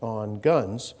checks on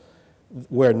guns,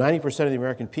 where 90% of the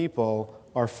American people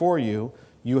are for you,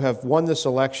 you have won this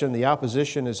election, the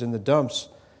opposition is in the dumps,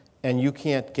 and you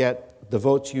can't get the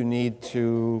votes you need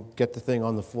to get the thing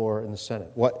on the floor in the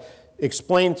Senate?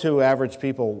 Explain to average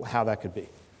people how that could be.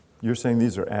 You're saying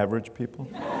these are average people?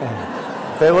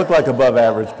 They look like above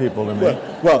average people to me.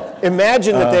 Well,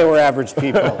 imagine that they were average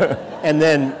people, and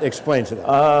then explain to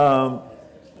them.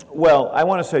 Well, I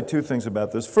want to say two things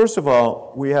about this. First of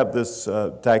all, we have this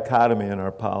dichotomy in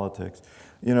our politics.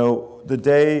 You know, the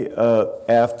day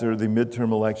after the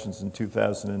midterm elections in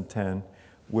 2010,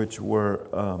 which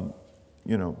were,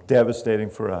 you know, devastating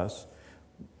for us,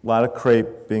 a lot of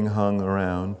crepe being hung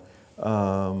around,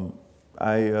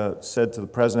 I said to the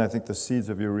president, I think the seeds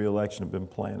of your reelection have been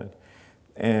planted.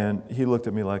 And he looked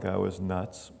at me like I was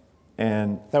nuts.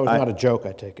 And that was not a joke,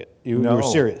 I take it. You were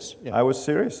serious. Yeah. I was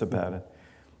serious about it.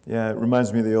 Yeah, it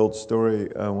reminds me of the old story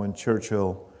when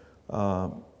Churchill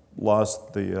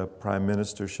lost the prime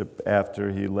ministership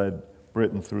after he led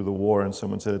Britain through the war, and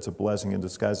someone said it's a blessing in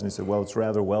disguise, and he said, well, it's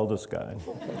rather well disguised.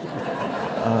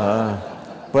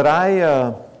 But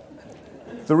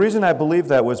the reason I believed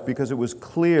that was because it was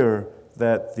clear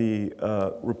that the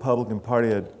Republican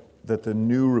Party that the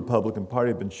new Republican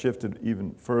Party had been shifted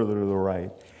even further to the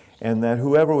right, and that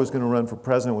whoever was going to run for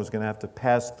president was going to have to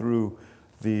pass through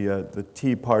the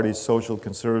Tea Party's social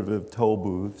conservative toll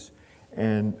booths,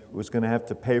 and was going to have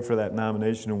to pay for that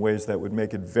nomination in ways that would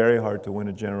make it very hard to win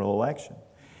a general election.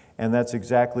 And that's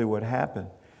exactly what happened.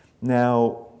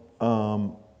 Now,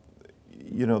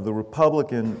 you know, the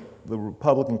Republican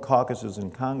caucuses in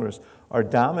Congress are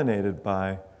dominated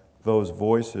by those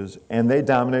voices, and they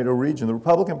dominate a region. The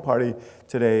Republican Party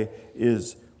today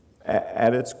is,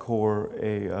 at its core,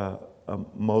 a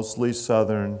mostly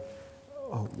Southern,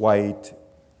 white,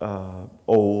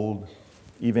 old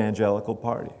evangelical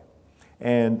party.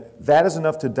 And that is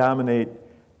enough to dominate,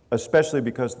 especially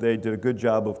because they did a good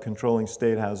job of controlling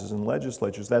state houses and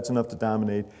legislatures. That's enough to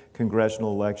dominate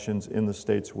congressional elections in the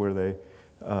states where they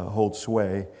hold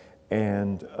sway.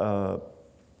 And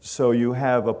so you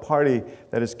have a party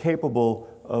that is capable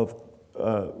of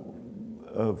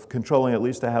controlling at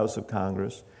least a House of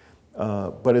Congress,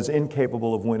 but is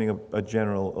incapable of winning a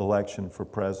general election for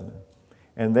president.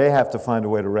 And they have to find a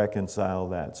way to reconcile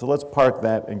that. So let's park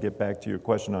that and get back to your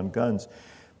question on guns.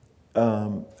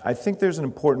 I think there's an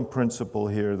important principle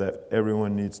here that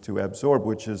everyone needs to absorb,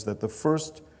 which is that the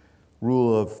first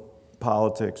rule of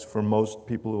politics for most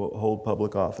people who hold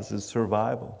public office is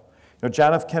survival. Now,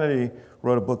 John F. Kennedy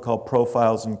wrote a book called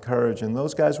Profiles in Courage, and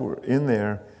those guys were in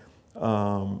there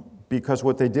because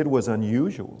what they did was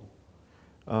unusual.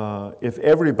 If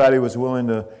everybody was willing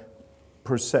to,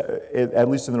 at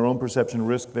least in their own perception,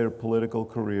 risk their political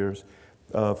careers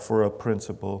for a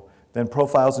principle, then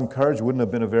Profiles in Courage wouldn't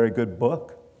have been a very good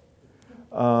book.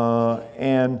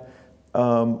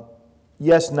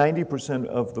 Yes, 90%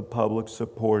 of the public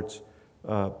supports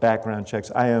background checks.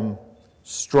 I am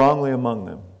strongly among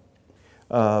them.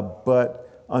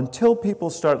 But until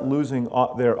people start losing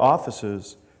their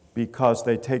offices because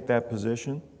they take that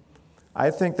position, I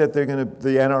think that the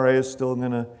NRA is still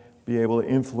going to be able to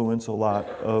influence a lot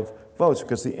of votes,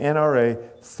 because the NRA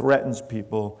threatens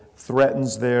people,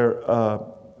 threatens their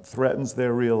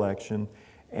reelection,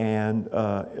 and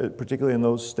particularly in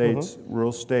those states,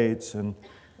 rural states, and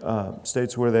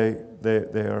states where they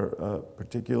are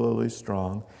particularly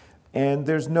strong. And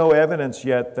there's no evidence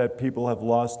yet that people have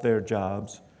lost their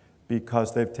jobs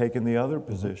because they've taken the other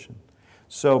position.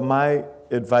 So my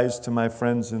advice to my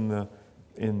friends in the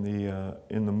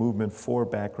movement for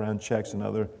background checks and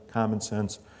other common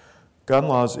sense gun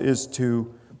laws is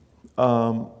to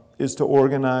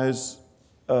organize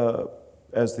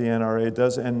as the NRA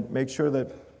does, and make sure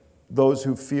that those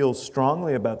who feel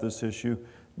strongly about this issue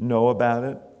know about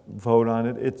it, vote on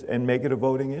it, and make it a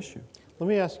voting issue. Let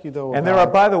me ask you, though, and there are,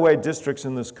 by the way, districts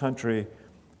in this country.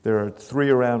 There are 3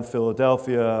 around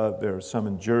Philadelphia. There are some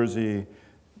in Jersey,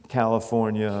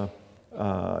 California.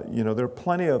 You know, there are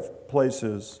plenty of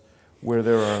places where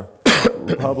there are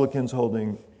Republicans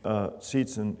holding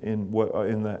seats in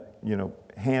the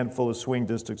handful of swing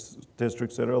districts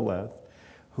that are left,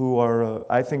 who are,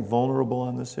 I think, vulnerable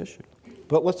on this issue.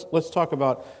 But let's talk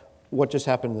about what just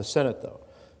happened in the Senate, though.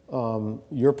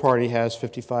 Your party has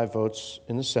 55 votes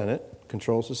in the Senate,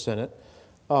 controls the Senate.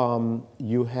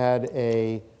 You had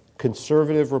a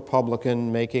conservative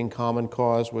Republican making common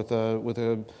cause with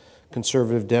a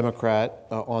conservative Democrat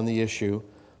on the issue.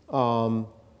 And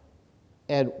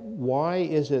why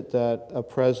is it that a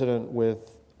president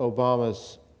with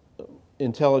Obama's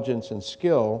intelligence and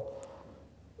skill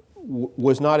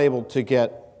was not able to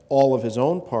get all of his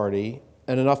own party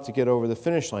and enough to get over the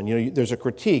finish line? You know, there's a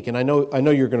critique, and I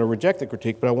know you're going to reject the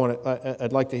critique, but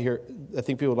I'd like to hear. I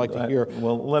think people would like to hear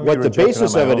what the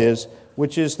basis of it is,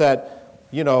 which is that,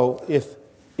 you know,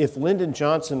 if Lyndon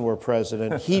Johnson were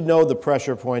president, he'd know the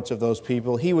pressure points of those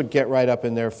people. He would get right up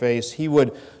in their face. He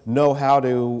would know how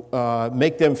to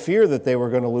make them fear that they were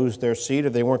going to lose their seat or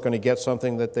they weren't going to get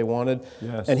something that they wanted.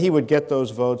 Yes. And he would get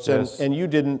those votes. Yes. And you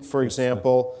didn't, for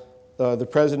example, the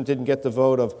president didn't get the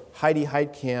vote of Heidi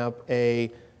Heitkamp, a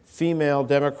female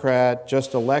Democrat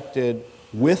just elected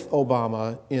with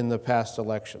Obama in the past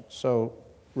election. So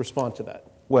respond to that.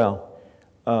 Well,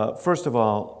 first of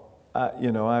all,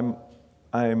 you know,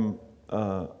 I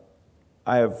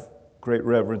have great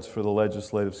reverence for the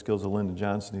legislative skills of Lyndon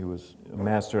Johnson. He was a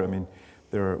master. I mean,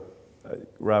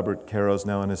 Robert Caro's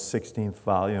now in his 16th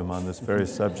volume on this very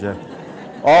subject,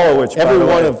 all of which, every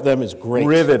one of them is great.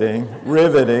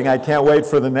 Riveting. I can't wait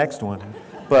for the next one.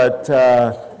 But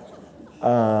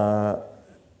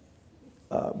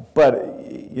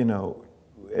you know,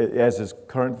 as his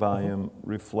current volume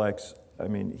reflects, I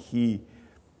mean, he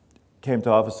came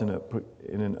to office in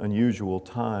an unusual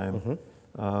time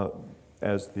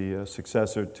as the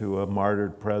successor to a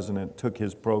martyred president, took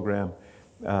his program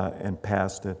and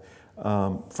passed it.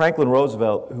 Franklin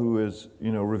Roosevelt, who is,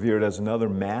 you know, revered as another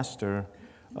master,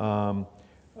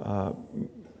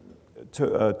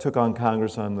 took on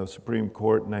Congress on the Supreme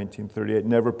Court in 1938,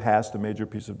 never passed a major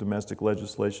piece of domestic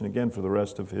legislation again for the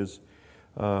rest of his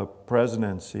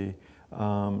presidency.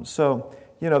 So,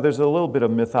 you know, there's a little bit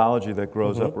of mythology that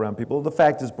grows up around people. The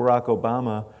fact is Barack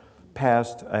Obama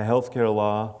passed a health care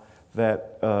law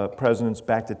that presidents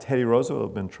back to Teddy Roosevelt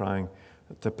have been trying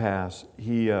to pass.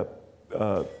 He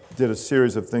did a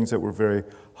series of things that were very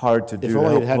hard to do. If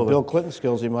only he'd had Bill Clinton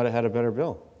skills, he might have had a better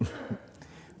bill.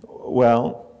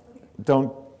 Well,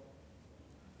 no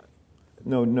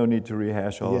need to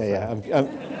rehash all of that. Yeah,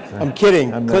 I'm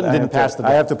kidding. Clinton didn't pass the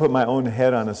bill. I have to put my own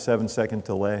head on a 7-second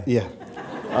delay. Yeah.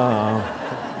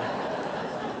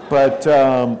 But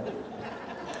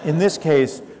in this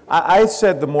case, I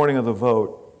said the morning of the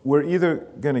vote, we're either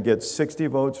going to get 60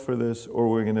 votes for this or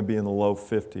we're going to be in the low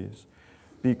 50s.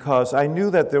 Because I knew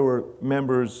that there were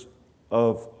members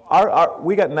of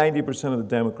we got 90% of the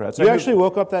Democrats. You actually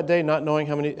woke up that day not knowing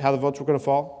how the votes were going to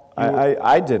fall?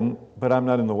 I didn't, but I'm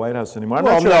not in the White House anymore. I'm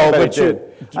not sure anybody did.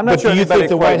 I'm not sure do you think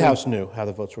the White House knew how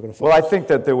the votes were going to fall? Well, I think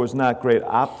that there was not great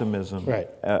optimism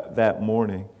that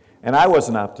morning, and I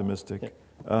wasn't optimistic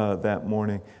that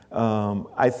morning.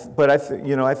 I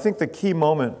think the key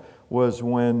moment was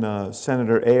when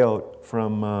Senator Ayotte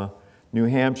from New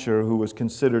Hampshire, who was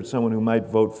considered someone who might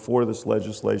vote for this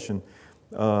legislation,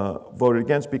 voted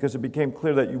against, because it became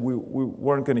clear that we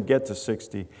weren't going to get to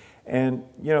 60. And,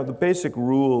 you know, the basic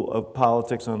rule of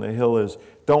politics on the Hill is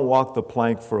don't walk the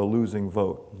plank for a losing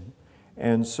vote.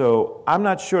 And so I'm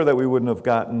not sure that we wouldn't have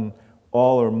gotten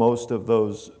all or most of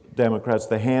those Democrats,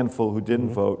 the handful who didn't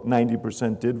vote.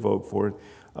 90% did vote for it.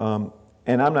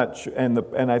 And I'm not sure,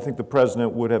 and I think the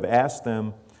president would have asked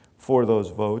them for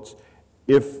those votes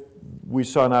if we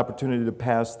saw an opportunity to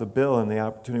pass the bill, and the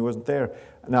opportunity wasn't there.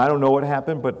 Now, I don't know what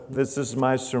happened, but this is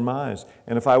my surmise.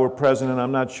 And if I were president,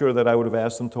 I'm not sure that I would have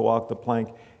asked them to walk the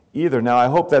plank either. Now, I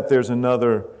hope that there's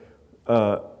another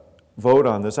vote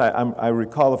on this. I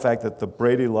recall the fact that the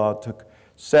Brady Law took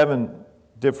 7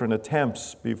 different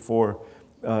attempts before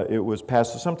it was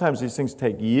passed. So sometimes these things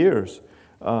take years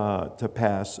to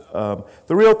pass.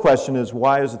 The real question is,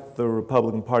 why is it the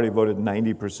Republican Party voted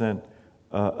 90%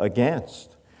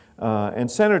 against? And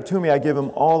Senator Toomey, I give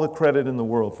him all the credit in the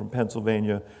world from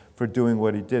Pennsylvania for doing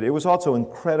what he did. It was also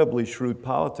incredibly shrewd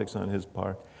politics on his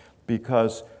part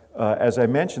because, as I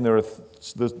mentioned, there are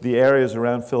the areas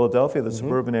around Philadelphia, the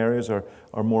suburban areas are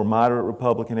more moderate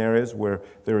Republican areas where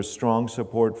there is strong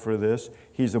support for this.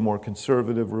 He's a more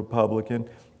conservative Republican.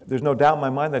 There's no doubt in my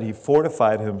mind that he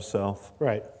fortified himself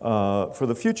for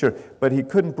the future, but he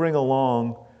couldn't bring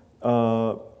along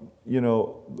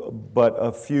but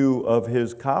a few of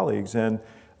his colleagues. And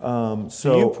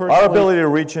so our ability to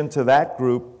reach into that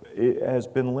group has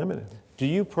been limited. Do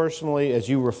you personally, as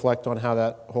you reflect on how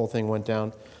that whole thing went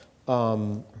down,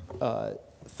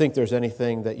 think there's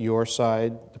anything that your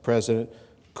side, the president,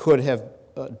 could have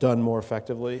done more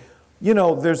effectively? You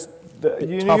know, there's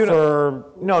Tougher.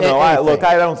 Look,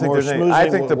 I don't think there's any. I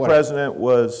think the what? president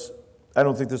was. I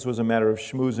don't think this was a matter of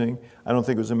schmoozing. I don't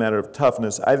think it was a matter of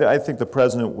toughness. I think the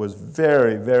president was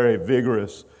very, very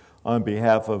vigorous on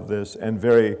behalf of this and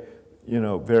very,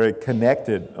 very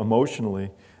connected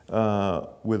emotionally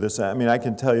with this. I mean, I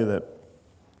can tell you that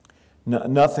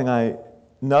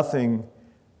nothing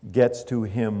gets to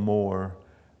him more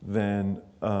than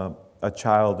a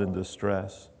child in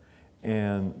distress.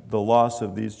 And the loss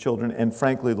of these children, and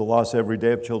frankly, the loss every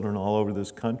day of children all over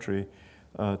this country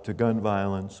to gun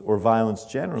violence or violence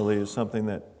generally, is something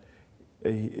that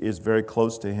is very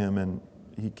close to him and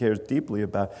he cares deeply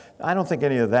about. I don't think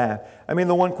any of that. I mean,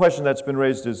 the one question that's been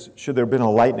raised is, should there have been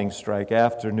a lightning strike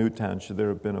after Newtown? Should there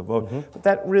have been a vote? Mm-hmm. But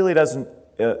that really doesn't,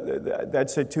 I'd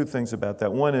say two things about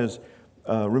that. One is,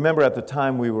 remember at the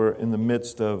time we were in the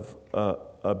midst of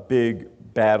a big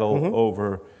battle mm-hmm.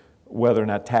 over whether or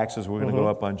not taxes were going to mm-hmm. go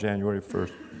up on January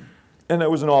 1st. And it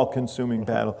was an all-consuming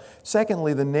mm-hmm. battle.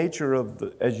 Secondly, the nature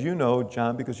of as you know,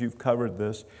 John, because you've covered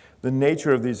this, the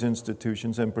nature of these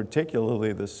institutions, and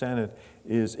particularly the Senate,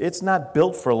 is it's not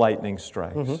built for lightning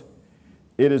strikes. Mm-hmm.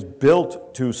 It is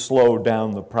built to slow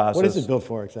down the process. What is it built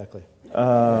for exactly? You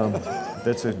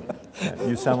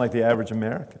sound like the average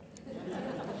American.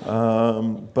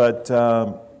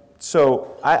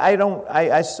 So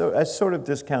I sort of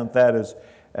discount that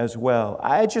as well.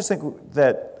 I just think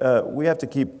that we have to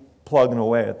keep plugging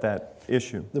away at that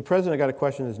issue. The president got a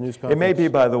question in his news conference. It may be,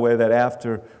 by the way, that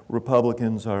after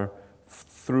Republicans are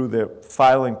through their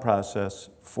filing process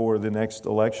for the next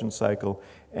election cycle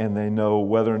and they know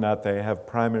whether or not they have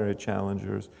primary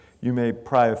challengers, you may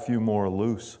pry a few more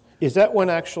loose. Is that when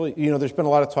actually, there's been a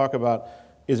lot of talk about,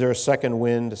 is there a second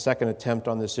wind, a second attempt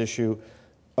on this issue?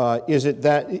 Is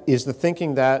the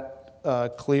thinking that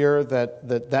clear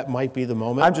that might be the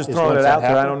moment? I'm just throwing it out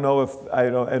there. I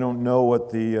don't know what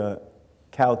the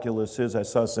calculus is. I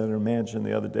saw Senator Manchin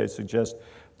the other day suggest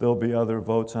there'll be other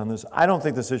votes on this. I don't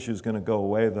think this issue is going to go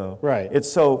away, though. Right.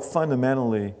 It's so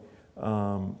fundamentally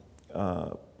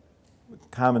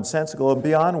commonsensical, and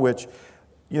beyond which,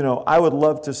 I would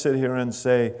love to sit here and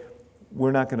say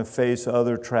we're not going to face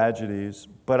other tragedies,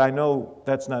 but I know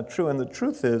that's not true. And the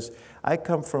truth is, I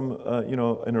come from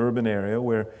an urban area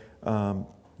where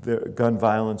gun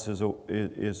violence is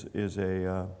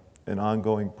an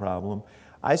ongoing problem.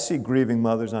 I see grieving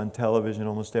mothers on television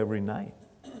almost every night.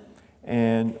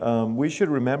 And we should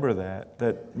remember that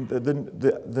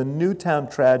the Newtown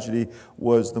tragedy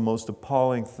was the most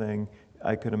appalling thing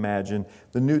I could imagine.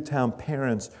 The Newtown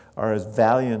parents are as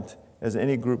valiant as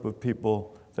any group of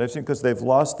people that I've seen, because they've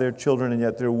lost their children and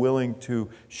yet they're willing to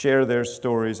share their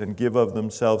stories and give of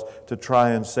themselves to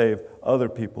try and save other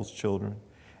people's children.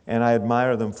 And I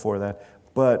admire them for that.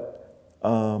 But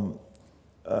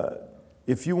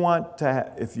if you want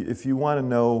to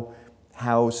know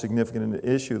how significant an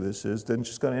issue this is, then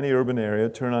just go to any urban area,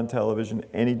 turn on television,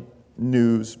 any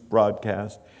news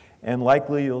broadcast, and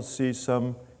likely you'll see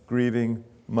some grieving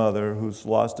mother who's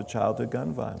lost a child to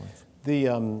gun violence.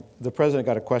 The president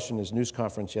got a question in his news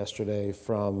conference yesterday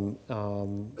from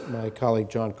my colleague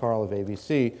John Carl of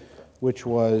ABC, which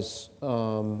was,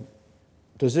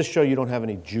 does this show you don't have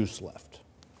any juice left?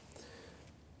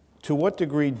 To what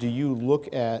degree do you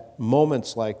look at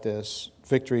moments like this,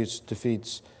 victories,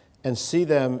 defeats, and see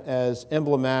them as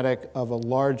emblematic of a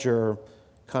larger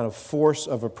kind of force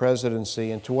of a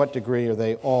presidency, and to what degree are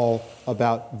they all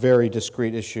about very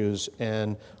discrete issues,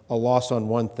 and a loss on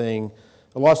one thing,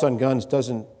 a loss on guns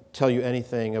doesn't tell you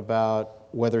anything about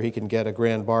whether he can get a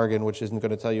grand bargain, which isn't going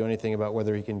to tell you anything about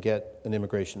whether he can get an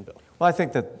immigration bill? Well, I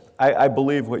think that, I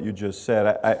believe what you just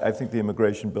said. I think the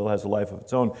immigration bill has a life of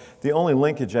its own. The only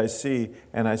linkage I see,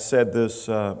 and I said this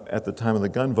at the time of the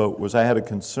gun vote, was I had a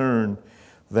concern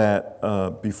that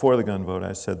before the gun vote,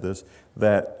 I said this,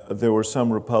 that there were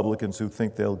some Republicans who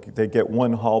think they get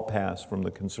one hall pass from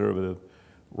the conservative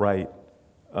right,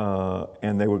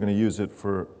 and they were going to use it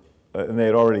for, and they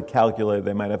had already calculated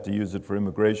they might have to use it for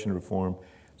immigration reform,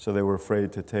 so they were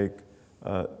afraid to take,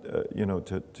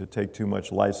 to take too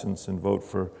much license and vote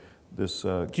for this.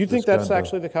 Do you think that's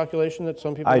actually the calculation that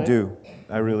some people I make? do.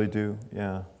 I really do.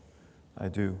 Yeah, I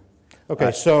do.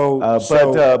 Okay,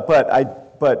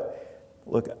 But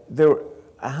look,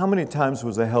 how many times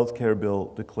was the health care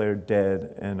bill declared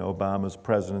dead and Obama's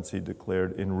presidency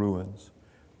declared in ruins?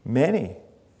 Many,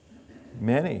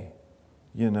 many.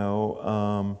 He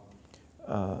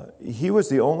was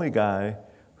the only guy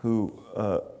who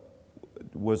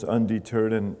was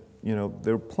undeterred, and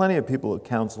there were plenty of people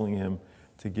counseling him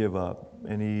to give up,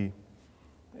 and he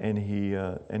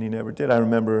never did. I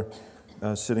remember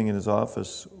sitting in his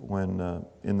office when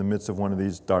in the midst of one of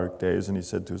these dark days, and he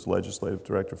said to his legislative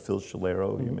director, Phil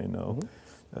Shalero, who you may know,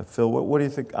 Phil, what do you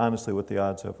think, honestly, what the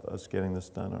odds of us getting this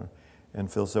done are? And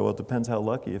Phil said, well, it depends how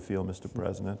lucky you feel, Mr.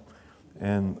 President.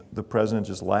 And the president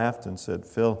just laughed and said,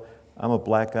 Phil, I'm a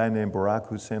black guy named Barack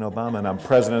Hussein Obama, and I'm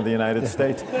president of the United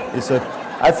States. He said,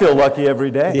 I feel lucky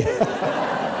every day.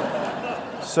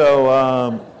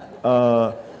 So,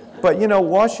 but you know,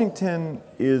 Washington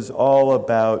is all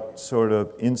about sort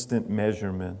of instant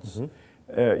measurements,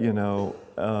 you know,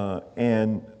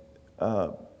 and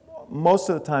most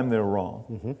of the time they're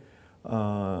wrong.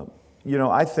 You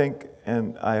know, I think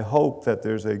and I hope that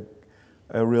there's a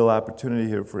real opportunity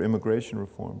here for immigration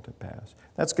reform to pass.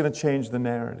 That's going to change the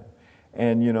narrative.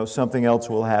 And, you know, something else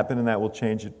will happen and that will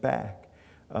change it back.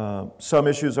 Some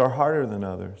issues are harder than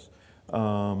others.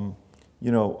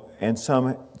 You know, and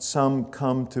some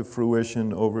come to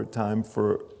fruition over time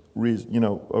for you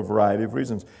know, a variety of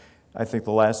reasons. I think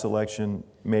the last election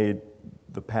made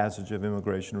the passage of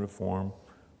immigration reform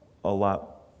a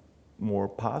lot more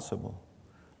possible.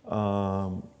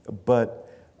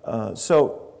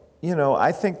 So, you know,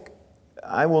 I think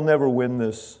I will never win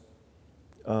this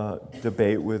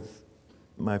debate with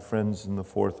my friends in the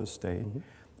Fourth Estate,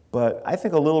 but I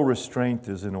think a little restraint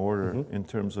is in order in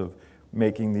terms of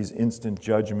making these instant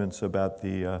judgments about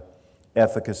the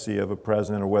efficacy of a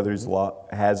president or whether he's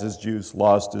has his juice,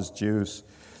 lost his juice,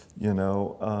 you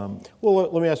know. Well,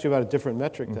 let me ask you about a different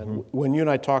metric then. When you and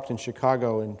I talked in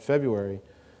Chicago in February,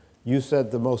 you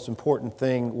said the most important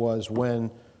thing was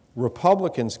when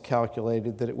Republicans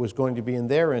calculated that it was going to be in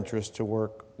their interest to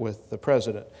work with the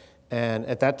president. And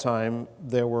at that time,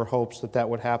 there were hopes that that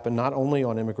would happen not only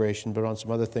on immigration, but on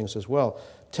some other things as well.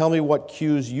 Tell me what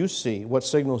cues you see, what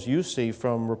signals you see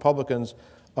from Republicans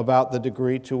about the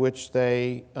degree to which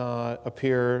they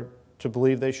appear to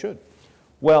believe they should.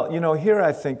 Well, you know, here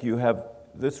I think you have,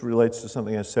 this relates to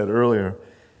something I said earlier.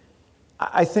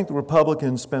 I think the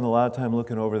Republicans spend a lot of time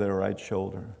looking over their right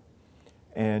shoulder.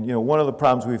 And, you know, one of the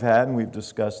problems we've had, and we've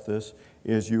discussed this,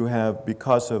 is you have,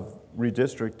 because of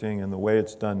redistricting and the way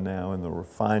it's done now and the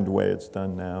refined way it's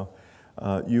done now,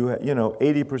 you know,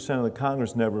 80% of the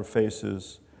Congress never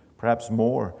faces, perhaps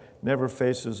more, never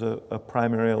faces a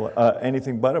primary,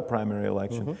 anything but a primary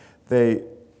election.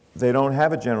 They don't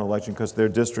have a general election because their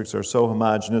districts are so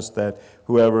homogeneous that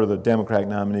whoever the Democratic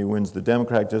nominee wins the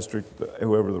Democratic district,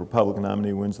 whoever the Republican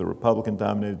nominee wins the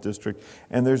Republican-dominated district,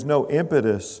 and there's no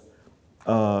impetus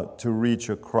to reach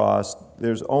across.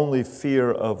 There's only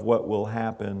fear of what will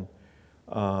happen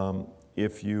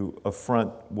if you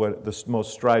affront what the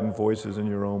most strident voices in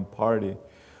your own party.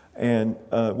 And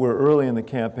we're early in the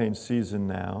campaign season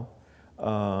now,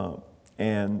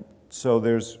 and so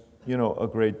there's, you know, a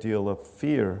great deal of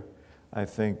fear, I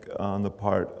think, on the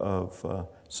part of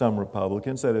some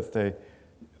Republicans that if they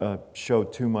show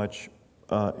too much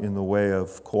in the way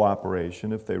of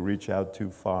cooperation, if they reach out too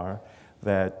far,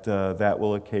 that that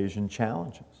will occasion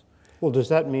challenges. Well, does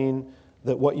that mean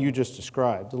that what you just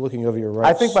described, the looking over your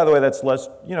rights? I think, by the way, that's less,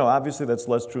 you know, obviously that's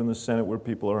less true in the Senate where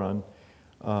people are on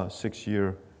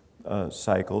 6-year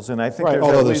cycles. And I think right,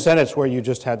 although the Senate's where you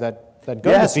just had that gun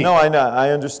yes, defeat. no, I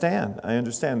understand. I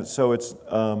understand. So it's,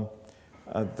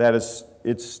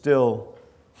 it's still,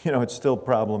 you know, it's still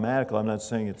problematical. I'm not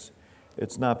saying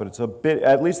it's not, but it's a bit,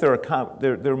 at least there are,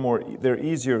 they're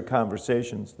easier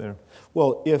conversations there.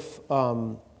 Well,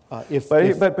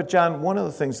 But John, one of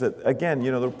the things that, again,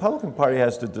 you know, the Republican Party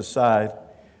has to decide,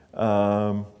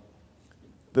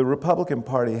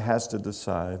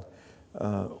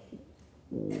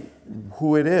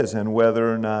 who it is and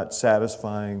whether or not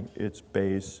satisfying its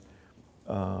base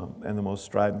and the most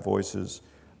strident voices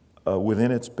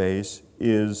within its base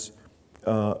is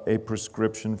a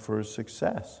prescription for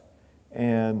success.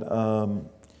 And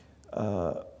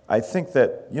I think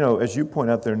that, you know, as you point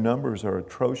out, their numbers are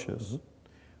atrocious.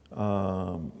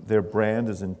 Their brand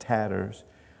is in tatters.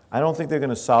 I don't think they're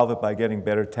going to solve it by getting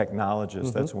better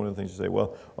technologists. That's one of the things you say,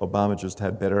 well, Obama just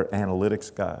had better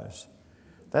analytics guys.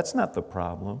 That's not the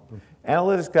problem.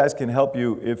 Analytics guys can help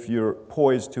you if you're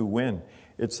poised to win.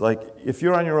 It's like if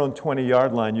you're on your own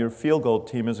 20-yard line, your field goal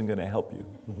team isn't going to help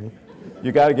you.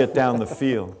 You got to get down the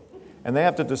field. And they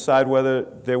have to decide whether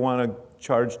they want to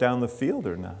charge down the field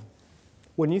or not.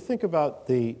 When you think about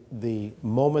the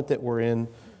moment that we're in,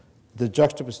 the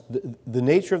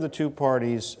nature of the two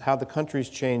parties, how the country's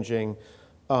changing,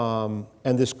 and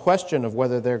this question of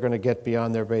whether they're going to get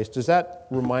beyond their base, does that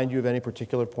remind you of any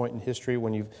particular point in history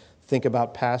when you think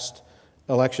about past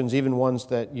elections, even ones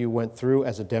that you went through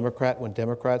as a Democrat when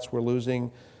Democrats were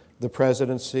losing the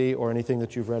presidency or anything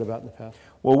that you've read about in the past?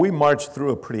 Well, we marched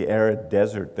through a pretty arid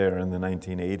desert there in the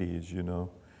 1980s, you know.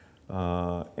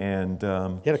 You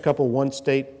had a couple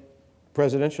one-state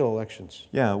presidential elections.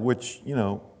 Yeah, which, you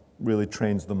know, really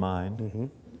trains the mind.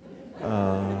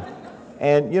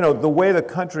 And, you know, the way the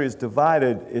country is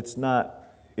divided, it's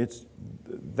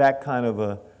that kind of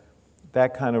a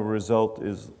result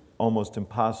is almost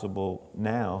impossible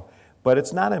now. But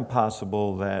it's not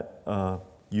impossible that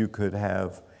you could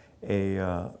have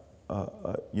you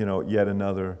know, yet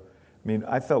another. I mean,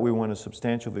 I thought we won a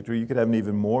substantial victory. You could have an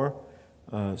even more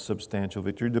substantial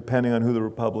victory, depending on who the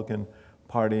Republican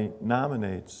Party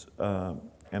nominates.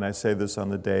 And I say this on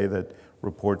the day that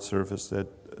reports surfaced that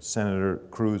Senator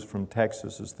Cruz from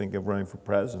Texas is thinking of running for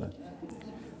president.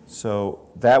 So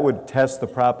that would test the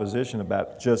proposition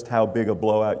about just how big a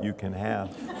blowout you can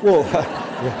have. Well,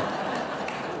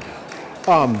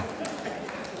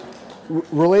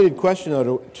 related question,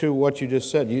 though, to what you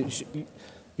just said.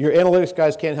 Your analytics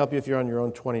guys can't help you if you're on your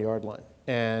own 20-yard line.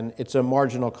 And it's a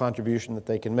marginal contribution that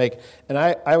they can make. And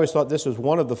I always thought this was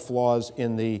one of the flaws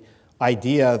in the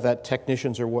idea that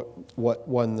technicians are what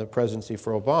won the presidency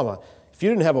for Obama. If you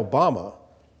didn't have Obama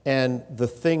and the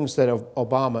things that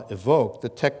Obama evoked, the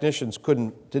technicians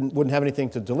wouldn't have anything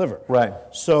to deliver. Right.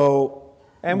 So,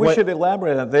 and we should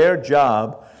elaborate on their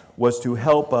job was to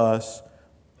help us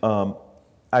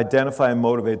identify and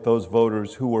motivate those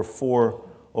voters who were for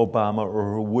Obama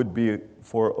or who would be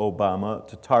for Obama,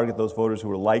 to target those voters who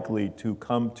were likely to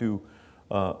come to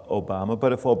Obama.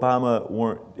 But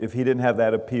if he didn't have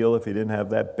that appeal, if he didn't have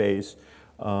that base,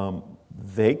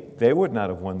 they would not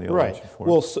have won the election for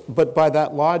him. Well, but by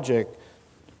that logic,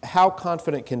 how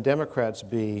confident can Democrats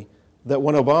be that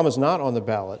when Obama's not on the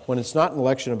ballot, when it's not an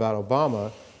election about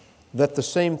Obama, that the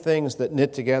same things that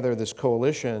knit together this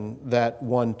coalition that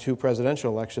won 2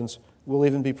 presidential elections will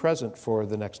even be present for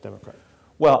the next Democrat?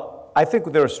 Well, I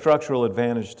think there are structural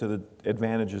advantages to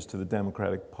the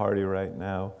Democratic Party right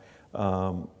now.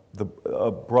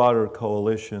 A broader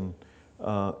coalition,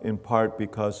 in part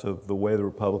because of the way the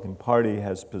Republican Party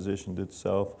has positioned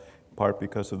itself, in part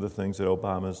because of the things that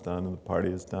Obama has done and the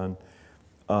party has done,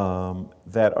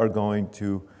 that are going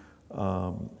to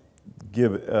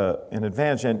give an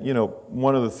advantage. And, you know,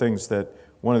 one of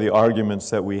the arguments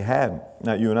that we had,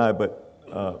 not you and I, but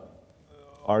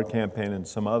our campaign and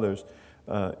some others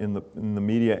in the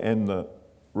media and the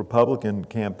Republican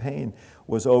campaign,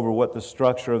 was over what the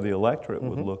structure of the electorate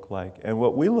would look like. And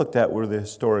what we looked at were the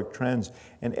historic trends.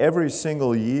 And every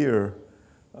single year,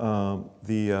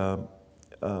 the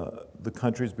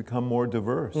country's become more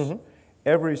diverse.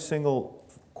 Every single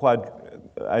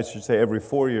every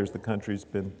 4 years, the country's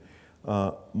been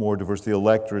more diverse. The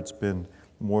electorate's been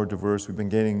more diverse. We've been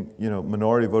gaining, you know,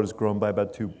 minority vote has grown by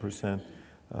about 2%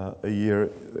 a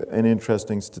year. An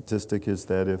interesting statistic is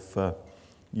that if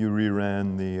you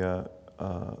reran the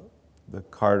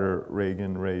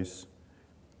Carter-Reagan race.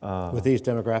 With these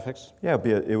demographics? Yeah,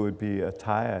 it would be a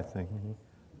tie, I think.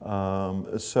 What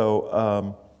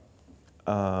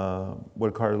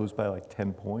did Carter lose by, like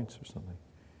 10 points or something?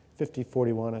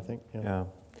 50-41, I think. Yeah.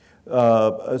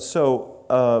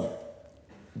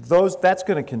 That's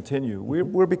going to continue.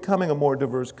 We're becoming a more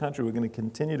diverse country. We're going to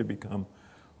continue to become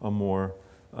a more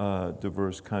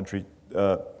diverse country.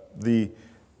 The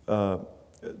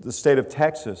state of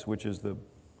Texas, which is the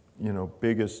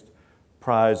biggest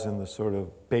prize in the sort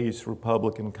of base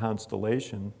Republican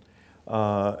constellation,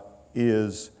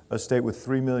 is a state with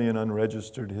 3 million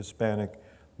unregistered Hispanic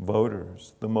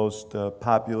voters. The most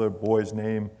popular boy's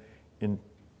name in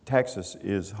Texas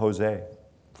is Jose,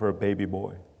 for a baby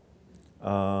boy.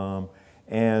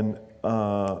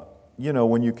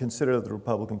 When you consider that the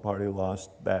Republican Party lost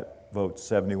that vote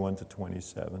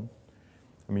 71-27,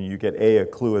 I mean, you get a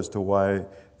clue as to why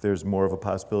there's more of a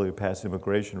possibility of passing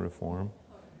immigration reform.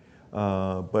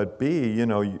 But B,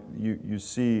 you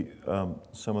see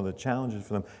some of the challenges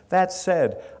for them. That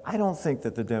said, I don't think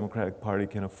that the Democratic Party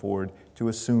can afford to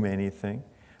assume anything.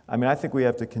 I mean, I think we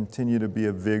have to continue to be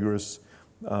a vigorous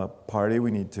party.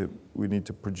 We need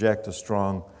to project a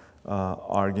strong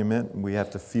argument, and we have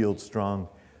to field strong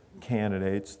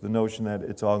candidates. The notion that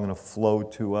it's all going to flow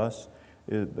to us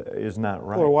is not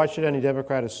right. Or why should any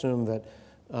Democrat assume that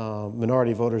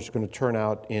minority voters are going to turn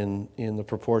out in the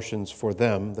proportions for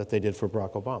them that they did for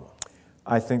Barack Obama?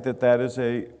 I think that is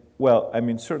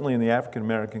certainly in the African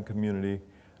American community,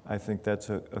 I think that's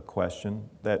a question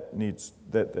that needs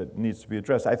to be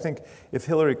addressed. I think if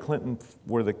Hillary Clinton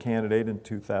were the candidate in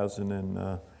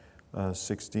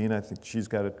 2016, I think she's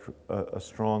got a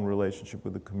strong relationship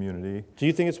with the community. Do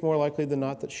you think it's more likely than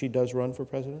not that she does run for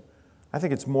president? I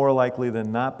think it's more likely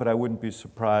than not, but I wouldn't be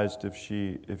surprised if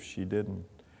she didn't,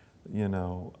 you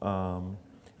know.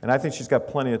 And I think she's got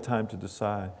plenty of time to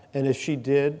decide. And if she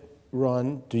did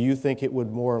run, do you think it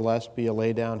would more or less be a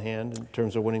lay-down hand in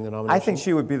terms of winning the nomination? I think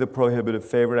she would be the prohibitive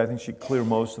favorite. I think she'd clear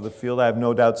most of the field. I have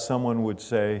no doubt someone would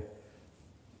say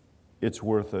it's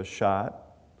worth a shot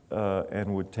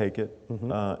and would take it.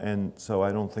 And so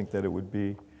I don't think that it would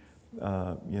be,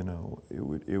 you know,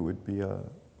 it would be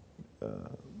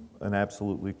an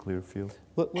absolutely clear field.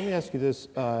 Let me ask you this.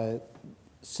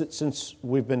 Since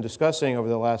we've been discussing over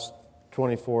the last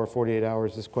 24 or 48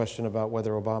 hours this question about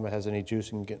whether Obama has any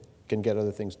juice and can get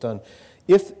other things done,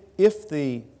 if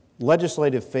the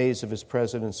legislative phase of his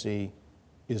presidency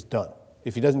is done,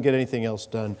 if he doesn't get anything else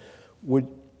done,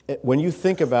 when you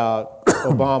think about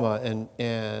Obama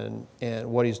and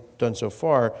what he's done so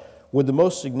far, would the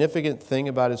most significant thing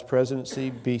about his presidency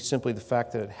be simply the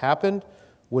fact that it happened?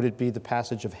 Would it be the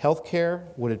passage of health care?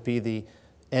 Would it be the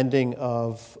ending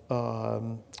of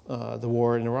the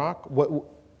war in Iraq?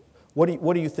 What do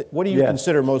you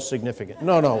consider most significant?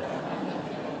 No.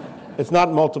 It's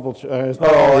not multiple. It's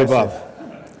not all the above.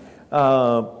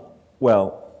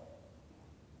 Well,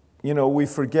 you know, we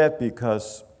forget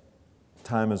because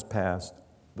time has passed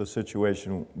the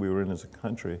situation we were in as a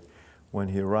country. When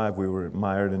he arrived, we were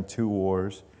mired in 2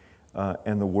 wars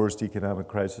and the worst economic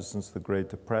crisis since the Great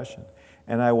Depression.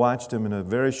 And I watched him in a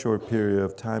very short period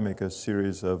of time make a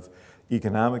series of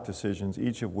economic decisions,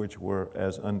 each of which were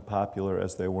as unpopular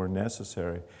as they were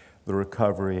necessary. The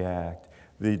Recovery Act,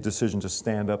 the decision to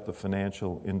stand up the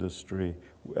financial industry,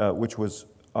 which was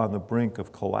on the brink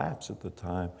of collapse at the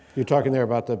time. You're talking there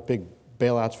about the big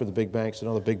bailouts for the big banks and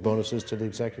all the big bonuses to the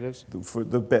executives? For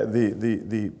the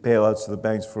bailouts to the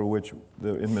banks for which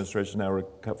the administration now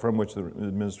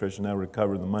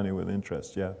recovered the money with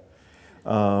interest, yeah.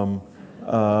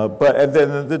 But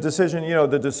then the decision, you know,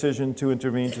 the decision to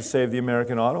intervene to save the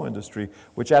American auto industry,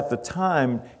 which at the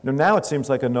time, you know, now it seems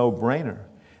like a no-brainer.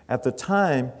 At the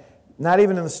time, not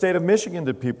even in the state of Michigan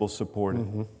did people support it.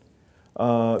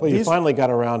 Well, you finally got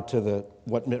around to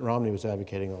what Mitt Romney was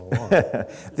advocating all along.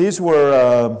 These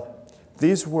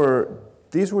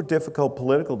were difficult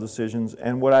political decisions,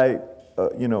 and what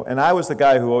you know, and I was the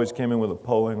guy who always came in with a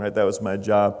polling, right? That was my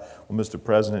job. Well, Mr.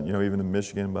 President, you know, even in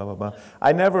Michigan, blah blah blah.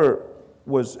 I never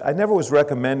was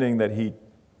recommending that he,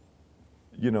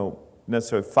 you know,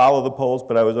 necessarily follow the polls,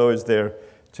 but I was always there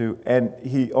to, and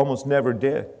he almost never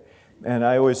did. And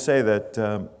I always say that,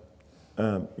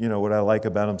 you know, what I like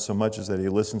about him so much is that he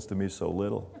listens to me so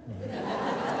little.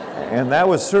 And that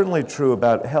was certainly true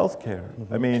about health care.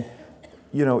 I mean,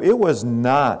 you know, it was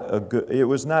not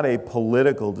a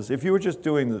political decision. If you were just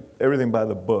doing everything by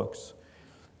the books,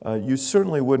 you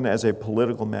certainly wouldn't, as a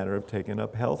political matter, have taken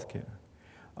up health care.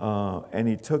 And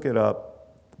he took it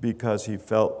up because he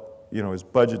felt, you know, his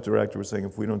budget director was saying,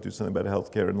 if we don't do something about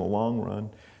health care in the long run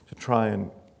to try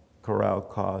and corral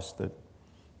costs, that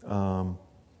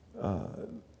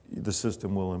the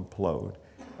system will implode.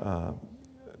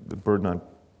 The burden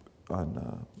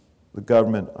on the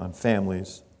government, on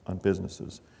families, on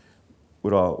businesses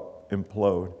would all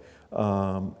implode.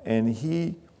 And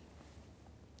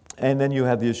then you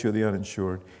had the issue of the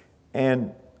uninsured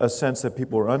and a sense that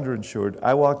people were underinsured.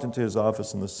 I walked into his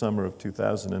office in the summer of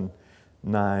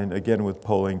 2009, again with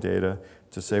polling data,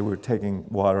 to say we're taking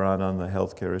water on the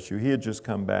healthcare issue. He had just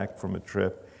come back from a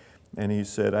trip, and he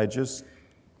said,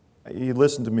 he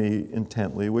listened to me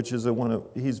intently, which is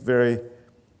he's very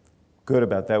good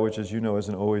about that, which, as you know,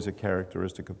 isn't always a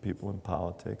characteristic of people in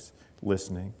politics,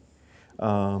 listening.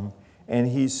 And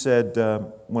he said,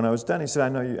 when I was done, he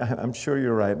said, I'm sure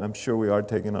you're right, and I'm sure we are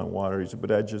taking on water. He said,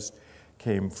 but I just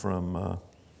came from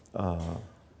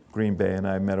Green Bay, and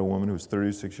I met a woman who's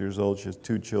 36 years old. She has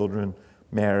 2 children,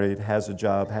 married, has a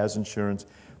job, has insurance,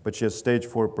 but she has stage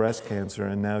 4 breast cancer,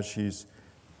 and now she's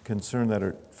concerned that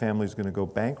her family's going to go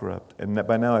bankrupt. And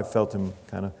by now I felt him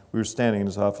we were standing in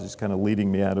his office, he's kind of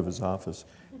leading me out of his office,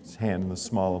 his hand in the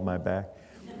small of my back.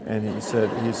 And he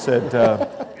said,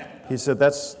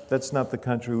 that's not the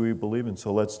country we believe in,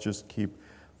 so let's just keep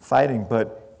fighting.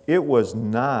 But it was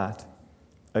not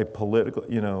a political,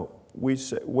 you know,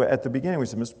 at the beginning we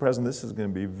said, Mr. President, this is going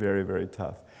to be very, very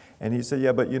tough. And he said,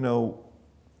 yeah, but you know,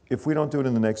 if we don't do it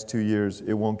in the next 2 years,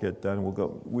 it won't get done.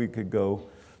 We could go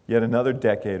yet another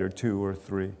decade or 2 or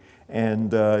 3.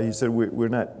 And he said, we're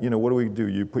not, you know, what do we do?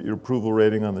 You put your approval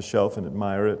rating on the shelf and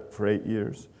admire it for 8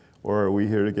 years? Or are we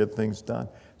here to get things done?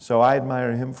 So I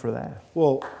admire him for that.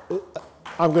 Well,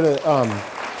 I'm going to...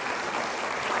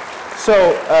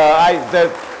 So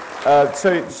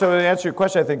to answer your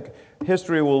question, I think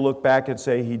history will look back and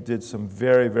say he did some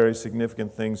very, very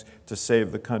significant things to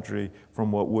save the country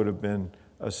from what would have been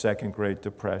a second Great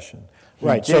Depression.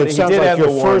 Right, so it sounds like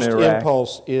your first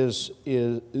impulse is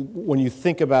when you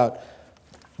think about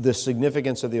the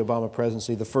significance of the Obama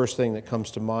presidency, the first thing that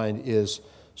comes to mind is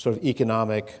sort of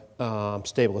economic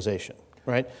stabilization,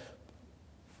 right?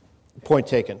 Point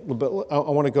taken. But I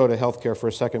want to go to healthcare for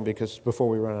a second because before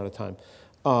we run out of time.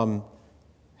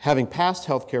 Having passed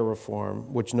healthcare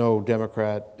reform, which no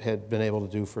Democrat had been able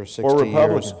to do for 60 years. Or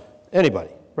Republican. Anybody,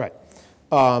 right.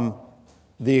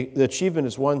 The achievement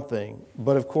is one thing,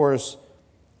 but of course,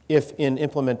 if in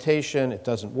implementation it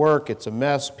doesn't work, it's a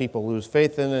mess, people lose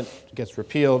faith in it, it gets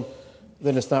repealed,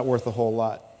 then it's not worth a whole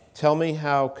lot. Tell me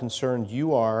how concerned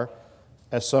you are,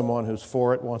 as someone who's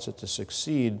for it, wants it to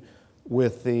succeed,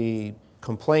 with the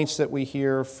complaints that we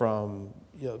hear from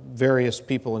various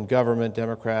people in government,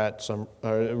 Democrat, some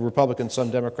Republican,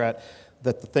 some Democrat,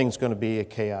 that the thing's going to be a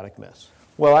chaotic mess.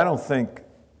 Well, I don't think,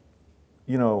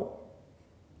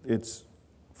 it's,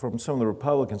 from some of the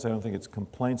Republicans, I don't think it's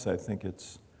complaints. I think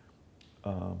it's,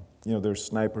 there's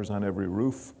snipers on every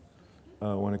roof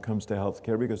when it comes to health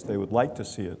care because they would like to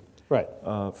see it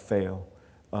fail.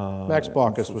 Max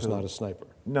Baucus was not a sniper.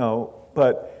 No,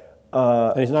 but...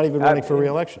 and he's not even running for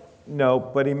re-election. No,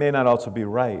 but he may not also be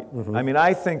right. Mm-hmm. I mean,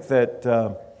 I think that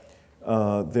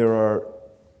there are,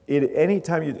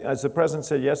 anytime you, as the president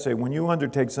said yesterday, when you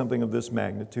undertake something of this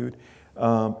magnitude,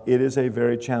 it is a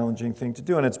very challenging thing to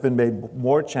do. And it's been made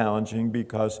more challenging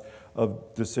because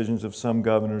of decisions of some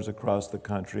governors across the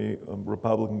country,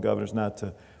 Republican governors, not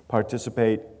to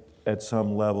participate at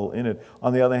some level in it.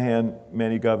 On the other hand,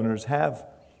 many governors have,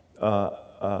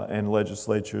 and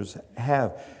legislatures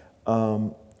have.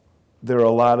 There are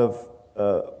a lot of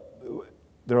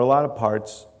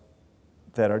parts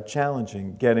that are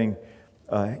challenging. Getting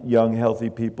young, healthy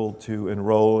people to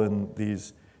enroll in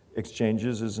these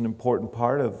exchanges is an important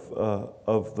part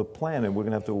of the plan, and we're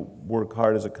going to have to work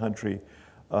hard as a country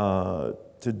to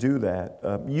do that.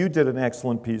 You did an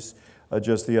excellent piece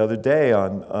just the other day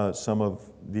on some of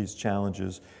these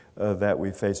challenges that we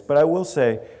face. But I will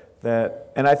say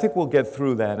that, and I think we'll get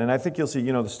through that, and I think you'll see,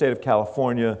 the state of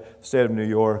California, the state of New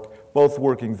York, both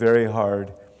working very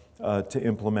hard to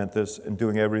implement this and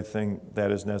doing everything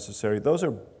that is necessary. Those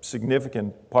are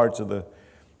significant parts of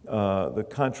the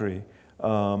country.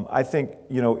 I think,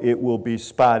 it will be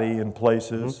spotty in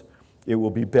places. Mm-hmm. It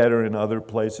will be better in other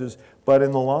places. But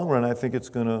in the long run, I think it's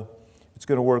going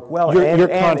to work well. You're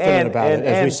confident about it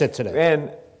as we sit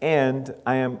today. And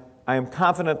I am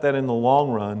confident that in the long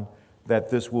run,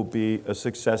 that this will be a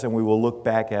success, and we will look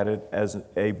back at it as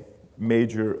a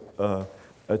major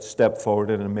step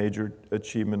forward and a major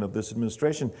achievement of this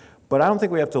administration. But I don't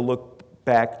think we have to look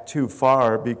back too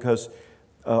far because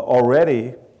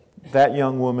already that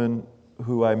young woman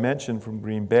who I mentioned from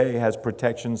Green Bay has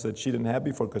protections that she didn't have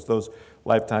before because those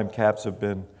lifetime caps have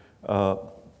been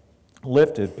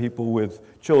lifted. People with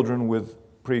children with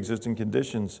pre-existing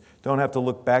conditions don't have to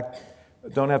look back,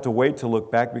 don't have to wait to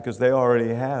look back because they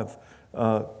already have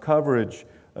coverage.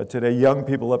 Today, young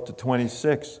people up to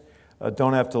 26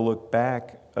 don't have to look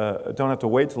back, don't have to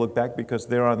wait to look back because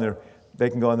they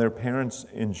can go on their parents'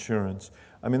 insurance.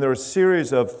 I mean, there are a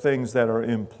series of things that are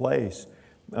in place,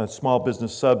 small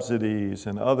business subsidies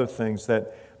and other things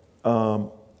that,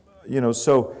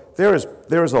 so there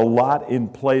is a lot in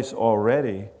place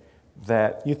already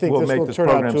that will make this program successful. You think this will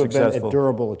turn out to have been a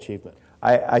durable achievement?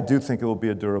 I do think it will be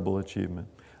a durable achievement.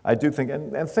 I do think,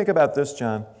 and think about this,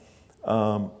 John.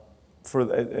 I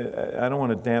don't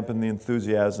want to dampen the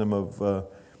enthusiasm of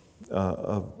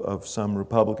some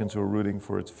Republicans who are rooting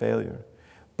for its failure,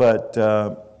 but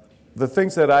the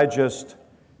things that I just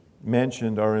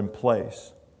mentioned are in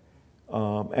place,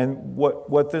 and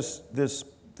what this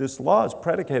law is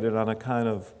predicated on a kind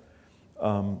of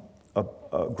a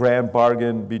grand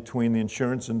bargain between the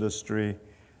insurance industry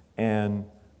and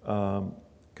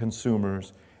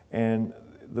consumers, and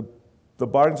the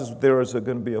bargains is there is going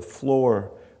to be a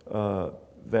floor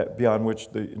that beyond which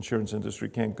the insurance industry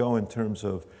can't go in terms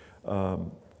of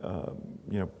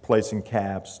placing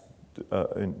caps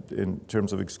in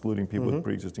terms of excluding people with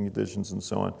pre-existing conditions and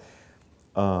so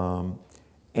on.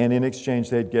 And in exchange,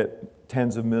 they'd get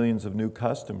tens of millions of new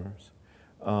customers.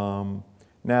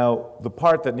 Now, the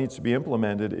part that needs to be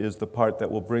implemented is the part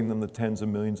that will bring them the tens of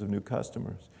millions of new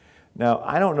customers. Now,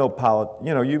 I don't know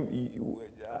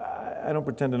I don't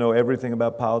pretend to know everything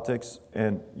about politics,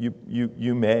 and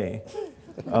you may.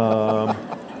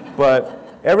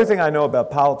 But everything I know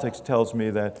about politics tells me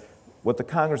that what the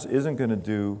Congress isn't going to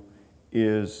do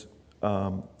is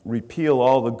repeal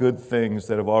all the good things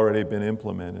that have already been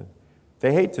implemented.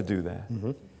 They hate to do that.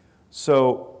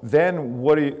 So then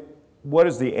what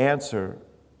is the answer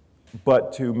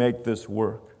but to make this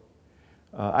work?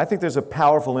 I think there's a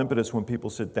powerful impetus when people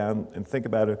sit down and think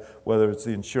about it, whether it's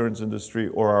the insurance industry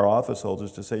or our office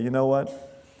holders, to say, you know what?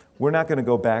 We're not going to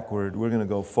go backward. We're going to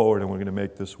go forward, and we're going to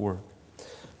make this work.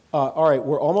 All right,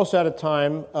 we're almost out of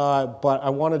time, but I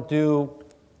want to do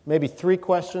maybe 3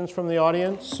 questions from the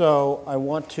audience. So I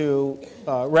want to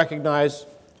recognize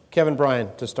Kevin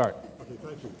Bryan to start. Okay,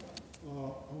 thank you. I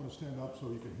want to stand up so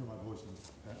you can hear my voice.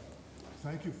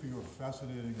 Thank you for your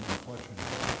fascinating question.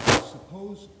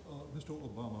 Suppose Mr.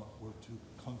 Obama were to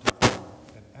contact you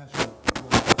and ask you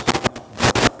what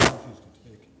strategies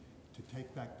to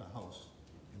take back the House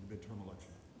in the midterm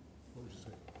election. What would you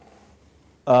say?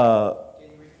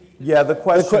 Yeah,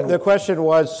 The question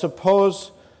was,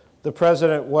 suppose the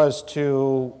president was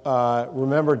to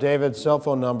remember David's cell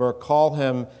phone number, call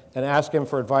him, and ask him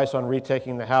for advice on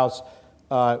retaking the House.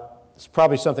 It's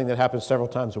probably something that happens several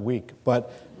times a week, but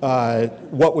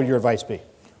what would your advice be?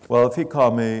 Well, if he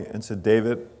called me and said,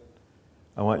 David,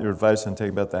 I want your advice on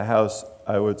taking back the House,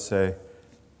 I would say,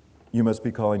 you must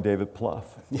be calling David Plouffe.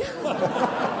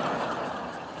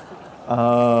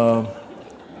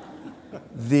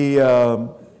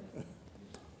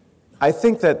 I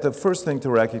think that the first thing to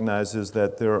recognize is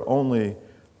that there are only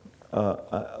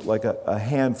like a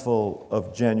handful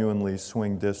of genuinely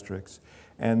swing districts,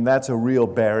 and that's a real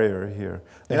barrier here.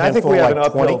 And I think we have an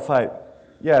uphill fight.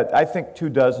 Yeah, I think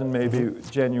 24 maybe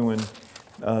genuine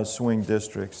swing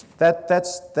districts.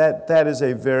 That is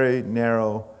a very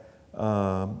narrow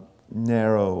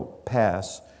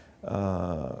pass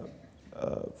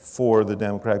for the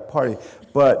Democratic Party,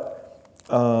 but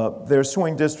they're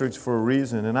swing districts for a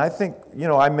reason. And I think,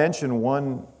 I mentioned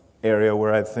one area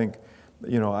where I think,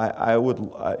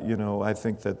 I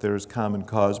think that there's common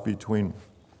cause between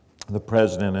the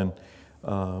president and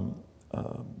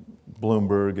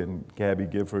Bloomberg and Gabby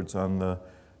Giffords on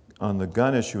the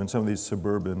gun issue and some of these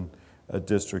suburban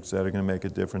districts that are going to make a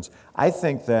difference. I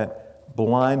think that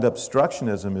blind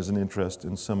obstructionism is an interest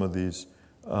in some of these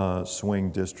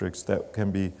swing districts that can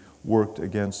be worked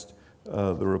against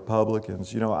the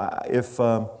Republicans. I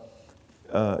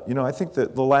think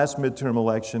that the last midterm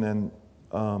election and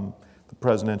the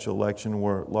presidential election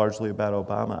were largely about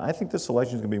Obama. I think this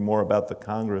election is going to be more about the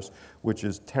Congress, which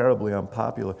is terribly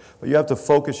unpopular. But you have to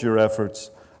focus your efforts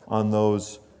on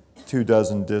those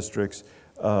 24 districts,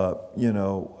 where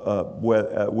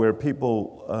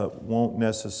people won't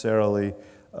necessarily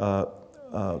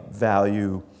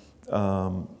value,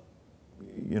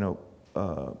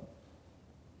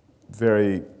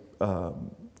 very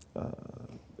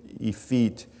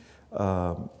effete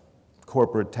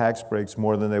corporate tax breaks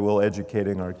more than they will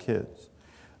educating our kids,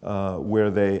 where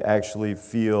they actually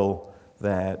feel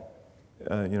that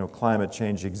climate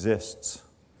change exists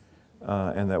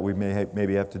and that we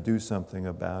maybe have to do something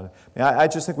about it. I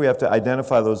just think we have to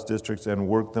identify those districts and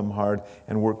work them hard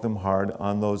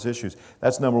on those issues.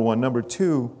 That's number one. Number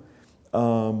two,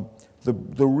 the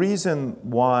reason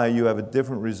why you have a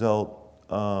different result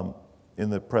in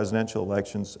the presidential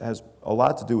elections has a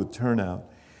lot to do with turnout.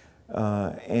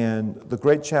 And the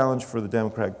great challenge for the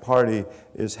Democratic Party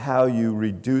is how you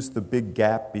reduce the big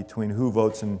gap between who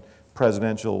votes in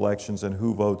presidential elections and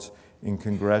who votes in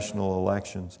congressional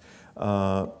elections.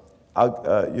 For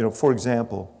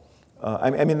example,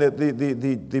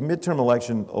 the midterm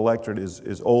election electorate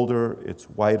is older, it's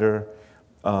whiter,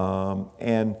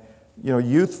 and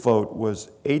youth vote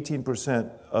was 18%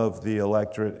 of the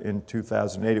electorate in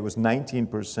 2008. It was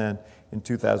 19% in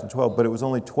 2012, but it was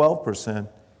only 12%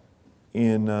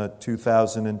 in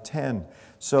 2010.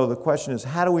 So the question is,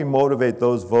 how do we motivate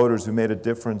those voters who made a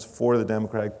difference for the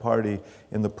Democratic Party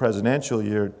in the presidential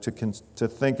year to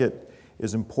think it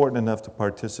is important enough to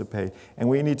participate? And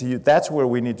we need to that's where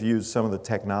we need to use some of the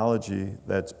technology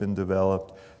that's been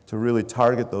developed to really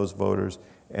target those voters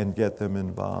and get them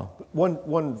involved.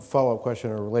 One follow-up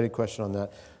question or a related question on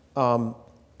that.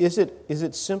 Is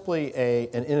it simply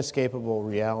an inescapable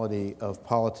reality of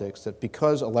politics that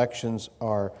because elections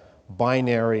are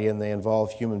binary and they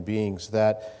involve human beings,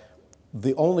 that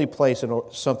the only place in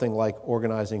something like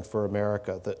Organizing for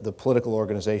America, the political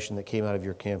organization that came out of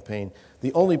your campaign,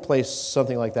 the only place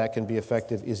something like that can be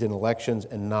effective is in elections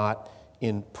and not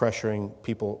in pressuring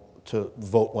people to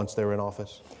vote once they're in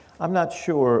office? I'm not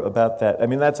sure about that. I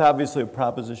mean, that's obviously a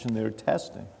proposition they're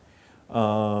testing.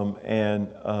 Again,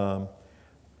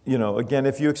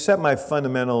 if you accept my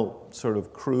fundamental sort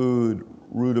of crude,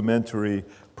 rudimentary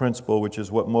principle, which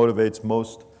is what motivates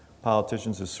most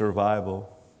politicians is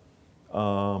survival,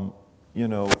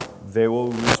 they will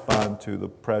respond to the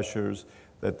pressures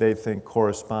that they think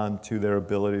correspond to their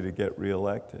ability to get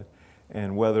reelected.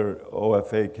 And whether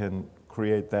OFA can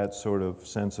create that sort of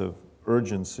sense of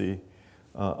urgency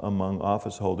among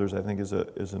office holders, I think is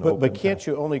an open But can't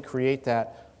you only create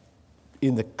that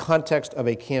in the context of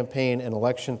a campaign and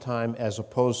election time as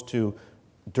opposed to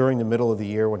during the middle of the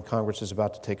year when Congress is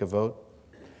about to take a vote?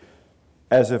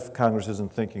 As if Congress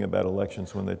isn't thinking about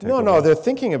elections when they take a vote. No, they're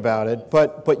thinking about it,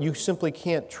 but you simply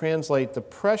can't translate the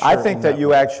pressure. I think that you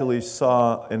way. actually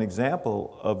saw an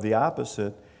example of the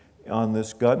opposite on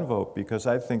this gun vote, because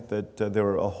I think that there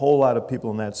were a whole lot of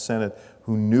people in that Senate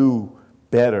who knew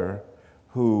better,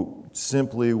 who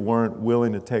simply weren't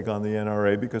willing to take on the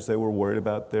NRA because they were worried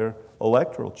about their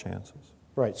electoral chances.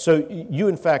 Right. So you,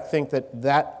 in fact, think that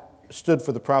that stood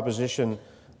for the proposition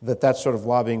that that sort of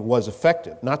lobbying was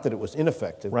effective, not that it was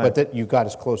ineffective, Right. but that you got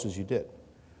as close as you did.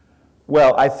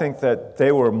 Well, I think that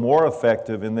they were more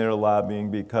effective in their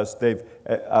lobbying because they've,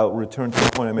 I'll return to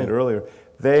the point I made earlier,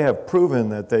 they have proven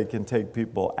that they can take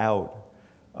people out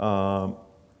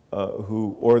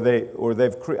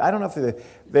I don't know if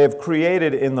they have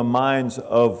created in the minds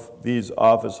of these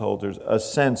office holders a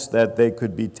sense that they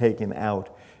could be taken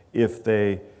out if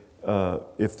they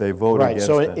vote Right. against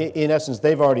So them. in essence,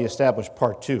 they've already established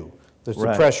part two. There's the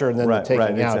Right. pressure and then Right, the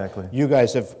taking right, out. exactly. You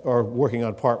guys are working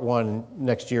on part one.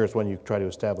 Next year is when you try to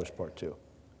establish part two.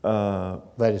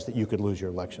 That is that you could lose your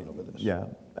election over this. Yeah,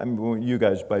 I mean, well, you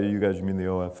guys, by you guys, you mean the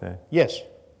OFA? Yes.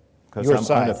 Because Your I'm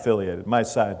side. unaffiliated. My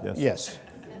side, yes. Yes.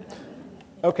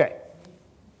 Okay.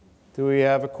 Do we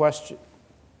have a question?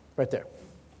 Right there.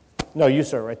 No, you,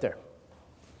 sir, right there.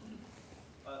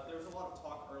 There was a lot of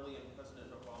talk early in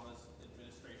President Obama's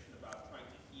administration about trying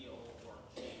to heal or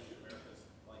change America's,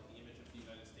 the image of the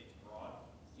United States abroad.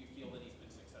 Do you feel that he's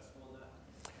been successful in that?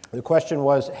 The question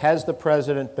was, has the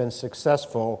president been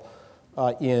successful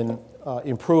in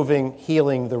improving,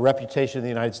 healing the reputation of the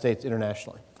United States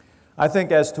internationally? I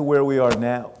think as to where we are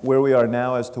now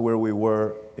as to where we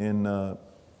were in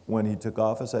when he took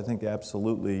office, I think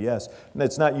absolutely yes. And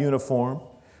it's not uniform,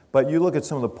 but you look at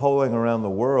some of the polling around the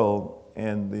world,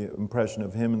 and the impression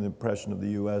of him and the impression of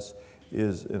the U.S.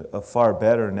 is far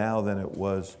better now than it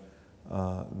was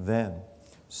then.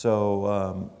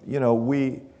 So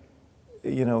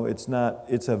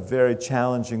it's a very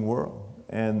challenging world,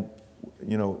 and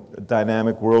a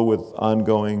dynamic world with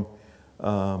ongoing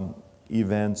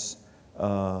events,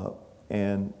 so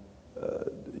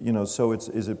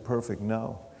is it perfect?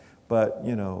 No. But,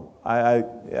 I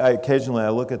occasionally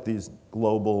look at these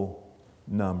global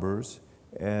numbers,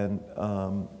 and,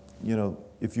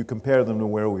 if you compare them to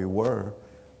where we were,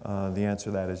 the answer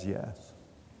to that is yes.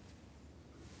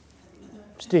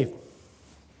 Steve.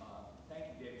 Thank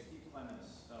you, Dave. Steve Clements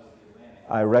with The Atlantic.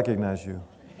 I recognize you.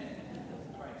 Trying to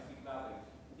speak loudly.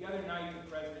 The other night, the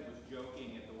president was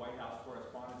joking at the White House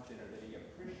Correspondent Dinner that he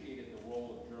appreciated the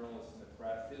role of journalists in the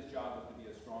press. His job was to be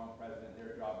a strong president.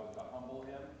 Their job was to humble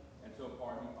him. And so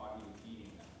far, he thought he was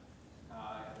beating them.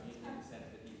 In the sense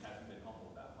that he hasn't been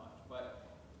humbled that much. But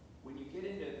when you get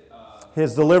into...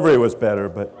 His delivery was better,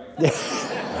 but... Right. A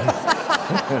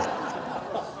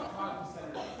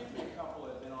couple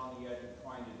have been on the edge of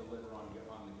trying to deliver on the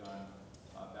gun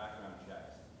background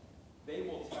checks. They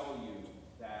will tell you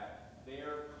that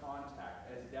their contact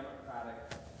as Democratic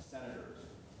senators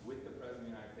with the President of the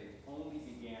United States only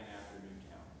began after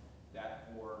Newtown. That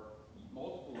for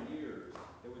multiple years,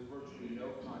 there was virtually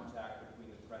no contact between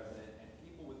the President and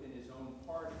people within his own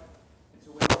party. And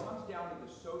so when it comes down to the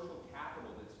social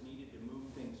capital that's needed to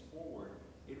move things forward,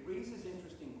 it raises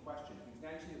interesting questions. Because now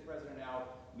you see the President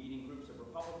out meeting groups of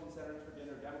Republican senators for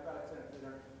dinner, Democratic senators for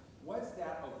dinner. Was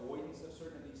that avoidance of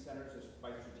certain of these senators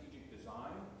by strategic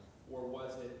design, or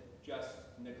was it just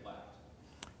neglect?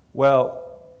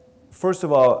 Well, first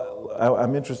of all,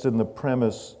 I'm interested in the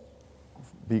premise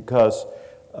because,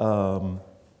 90%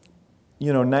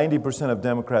 of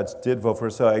Democrats did vote for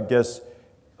it. So I guess,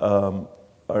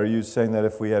 are you saying that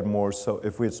if we had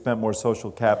spent more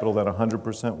social capital, that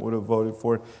 100% would have voted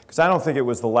for it? Because I don't think it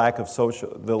was the lack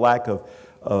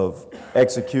of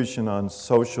execution on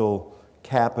social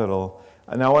capital.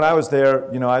 Now, when I was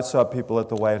there, I saw people at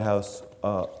the White House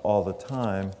all the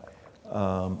time.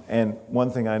 And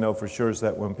one thing I know for sure is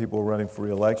that when people were running for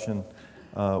re-election,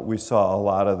 we saw a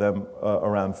lot of them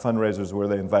around fundraisers where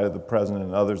they invited the president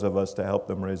and others of us to help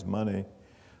them raise money.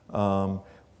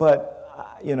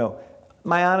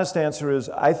 My honest answer is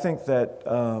I think that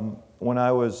when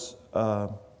I was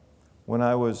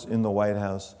in the White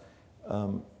House,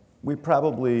 we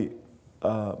probably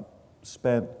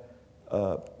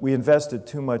we invested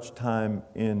too much time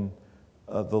in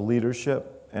the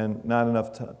leadership and not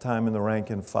enough time in the rank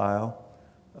and file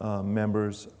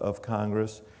members of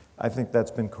Congress. I think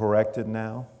that's been corrected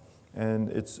now. and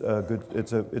it's good.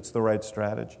 It's the right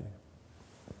strategy.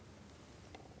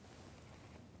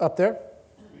 Up there?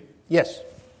 Yes.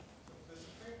 The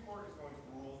Supreme Court is going to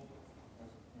rule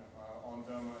on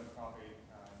DOMA and Prop 8 in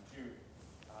June.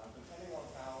 Depending on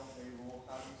how they rule,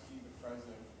 how do you see the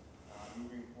president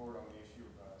moving forward on the issue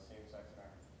of same-sex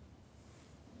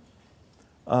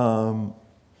marriage?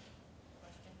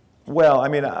 Well, I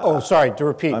mean... Oh, sorry, to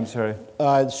repeat. I'm sorry.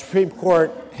 The Supreme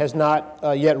Court has not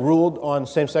yet ruled on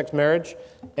same-sex marriage,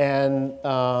 and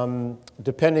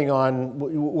depending on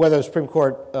whether the Supreme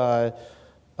Court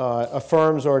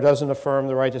affirms or doesn't affirm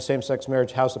the right to same-sex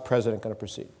marriage, how's the president going to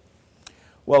proceed?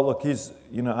 Well, look, he's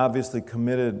obviously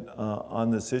committed on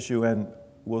this issue, and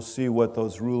we'll see what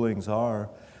those rulings are.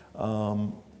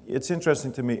 It's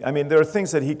interesting to me. I mean, there are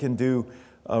things that he can do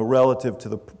relative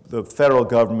to the federal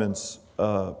government's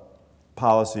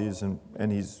policies,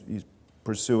 and he's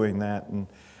pursuing that. And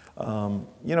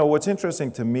what's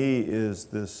interesting to me is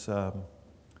this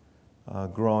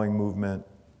growing movement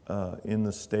in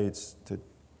the states that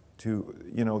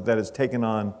has taken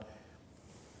on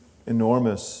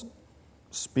enormous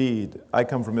speed. I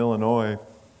come from Illinois.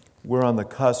 We're on the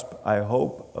cusp, I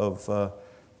hope, of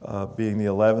being the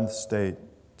 11th state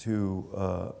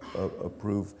to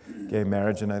approve gay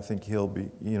marriage, and I think he'll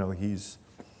be, he's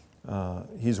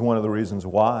one of the reasons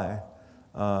why,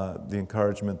 the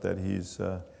encouragement that he's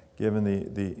given,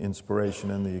 the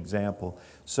inspiration and the example.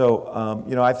 So,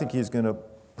 I think he's going to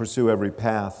pursue every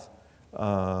path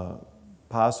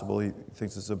possible. He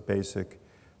thinks it's a basic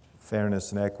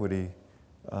fairness and equity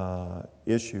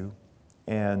issue.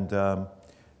 And, I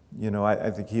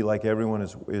think he, like everyone,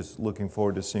 is looking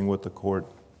forward to seeing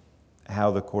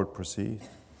how the court proceeds.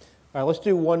 All right, let's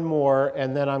do one more,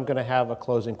 and then I'm going to have a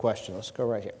closing question. Let's go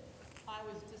right here. I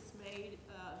was dismayed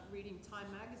reading Time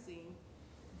magazine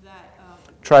that...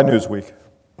 Try Newsweek.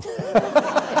 After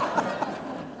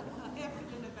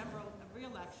the November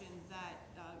re-election, that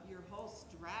your whole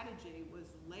strategy was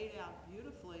laid out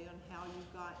beautifully on how you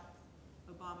got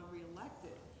Obama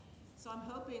re-elected. So I'm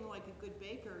hoping, like a good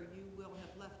baker, you will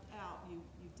have left out, you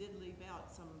did leave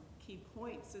out some key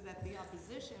points so that the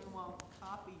opposition won't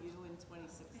copy you in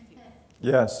 2016.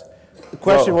 Yes. The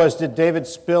question was, did David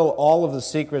spill all of the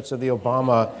secrets of the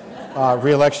Obama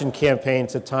re-election campaign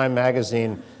to Time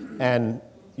magazine? And,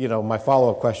 my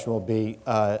follow-up question will be,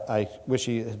 I wish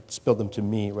he had spilled them to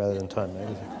me rather than Time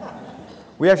magazine.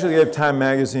 We actually gave Time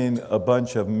magazine a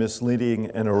bunch of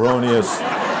misleading and erroneous...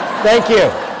 Thank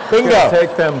you. Bingo.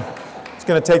 It's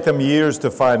going to take them years to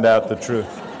find out the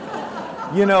truth.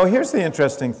 Here's the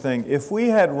interesting thing. If we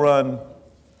had run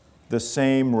the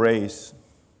same race,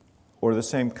 or the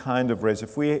same kind of race,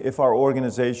 if our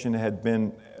organization had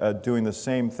been doing the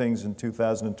same things in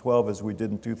 2012 as we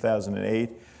did in 2008,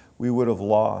 we would have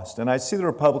lost. And I see the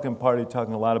Republican Party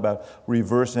talking a lot about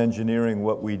reverse engineering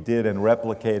what we did and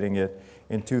replicating it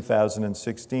in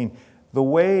 2016. The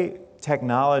way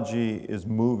technology is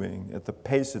moving, at the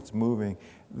pace it's moving,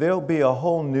 there'll be a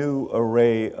whole new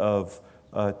array of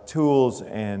tools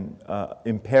and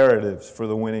imperatives for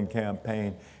the winning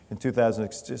campaign in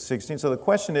 2016. So the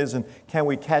question isn't, can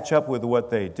we catch up with what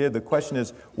they did? The question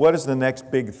is, what is the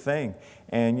next big thing?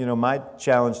 And my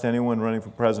challenge to anyone running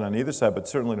for president on either side, but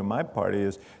certainly to my party,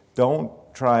 is don't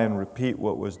try and repeat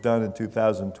what was done in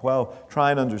 2012.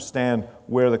 Try and understand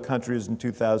where the country is in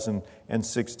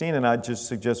 2016. And I'd just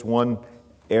suggest one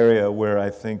area where I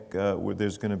think where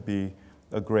there's going to be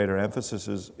a greater emphasis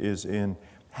is in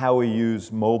how we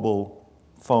use mobile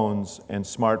phones and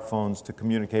smartphones to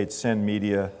communicate, send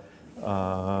media.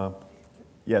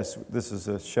 Yes, this is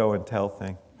a show and tell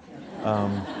thing.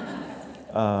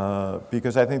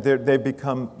 Because I think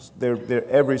they're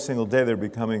every single day they're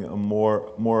becoming a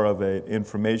more of an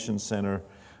information center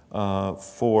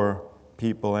for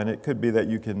people, and it could be that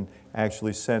you can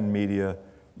actually send media.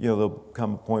 There'll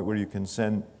come a point where you can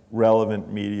send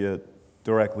relevant media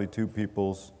directly to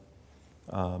people's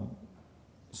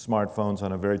smartphones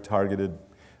on a very targeted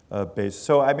basis.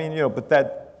 So I mean, but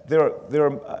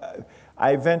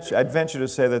I'd venture to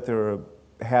say that there are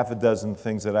half a dozen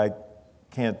things that I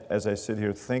can't, as I sit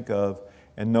here, think of,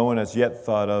 and no one has yet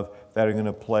thought of, that are going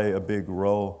to play a big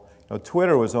role.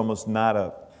 Twitter was almost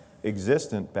not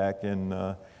existent back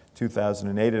in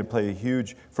 2008, and it played a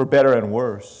huge, for better and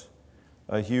worse,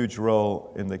 a huge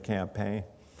role in the campaign.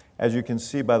 As you can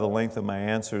see by the length of my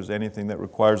answers, anything that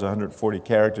requires 140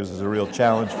 characters is a real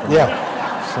challenge for me.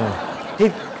 Yeah. So.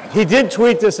 He did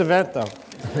tweet this event, though.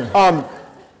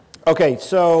 Okay,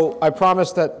 so I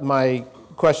promised that my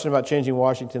question about changing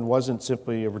Washington wasn't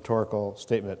simply a rhetorical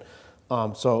statement.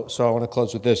 So I want to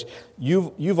close with this.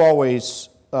 You've always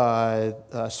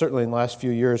certainly in the last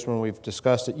few years when we've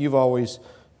discussed it, you've always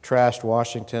trashed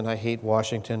Washington. I hate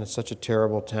Washington. It's such a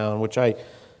terrible town, which I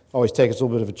always take as a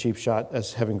little bit of a cheap shot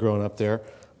as having grown up there.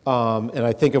 And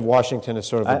I think of Washington as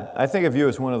sort of I think of you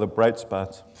as one of the bright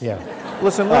spots. Yeah.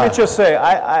 Listen, let me just say,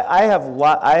 I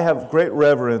have great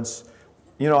reverence.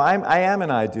 You know, I am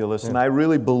an idealist, and I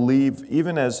really believe,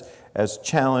 even as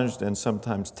challenged and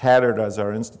sometimes tattered as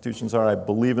our institutions are, I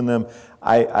believe in them.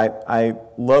 I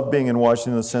love being in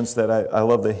Washington in the sense that I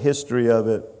love the history of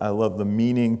it. I love the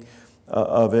meaning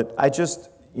of it. I just,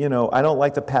 you know, I don't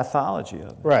like the pathology of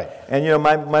it. Right. And, you know,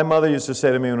 my mother used to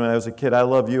say to me when I was a kid, I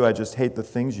love you, I just hate the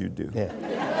things you do.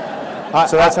 Yeah.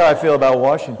 So that's how I feel about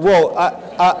Washington. Well,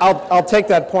 I'll take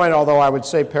that point, although I would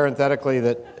say parenthetically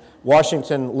that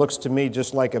Washington looks to me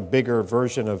just like a bigger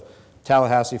version of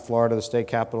Tallahassee, Florida, the state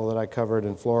capital that I covered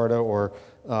in Florida, or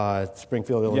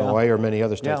Springfield, Illinois, or many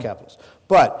other state capitals.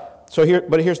 But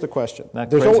here's the question. Not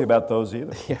crazy about those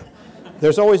either. Yeah.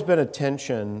 There's always been a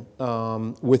tension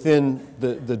within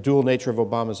the dual nature of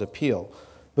Obama's appeal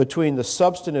between the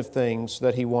substantive things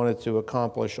that he wanted to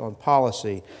accomplish on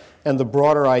policy and the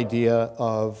broader idea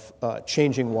of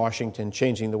changing Washington,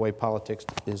 changing the way politics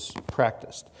is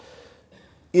practiced.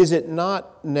 Is it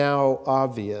not now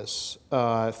obvious,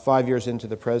 5 years into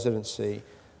the presidency,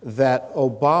 that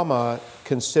Obama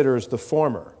considers the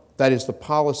former, that is the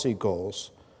policy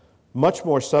goals, much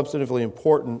more substantively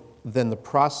important than the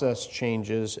process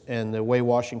changes and the way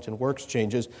Washington works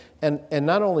changes, and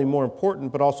not only more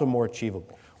important, but also more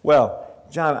achievable? Well,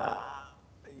 John,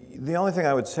 the only thing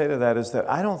I would say to that is that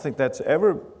I don't think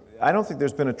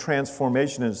there's been a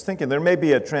transformation in his thinking. There may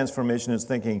be a transformation in his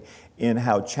thinking in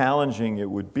how challenging it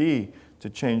would be to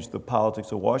change the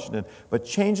politics of Washington, but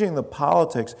changing the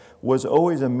politics was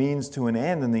always a means to an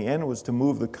end, and the end was to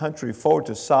move the country forward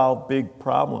to solve big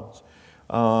problems.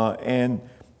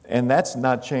 And that's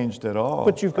not changed at all.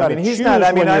 But you've got to choose when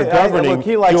you're governing,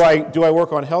 look, do I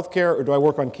work on health care or do I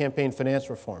work on campaign finance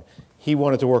reform? He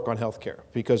wanted to work on health care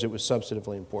because it was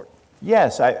substantively important.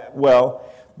 Yes,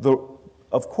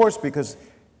 of course, because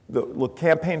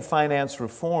campaign finance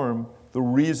reform, the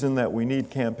reason that we need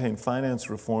campaign finance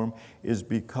reform is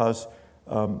because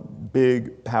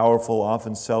big, powerful,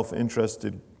 often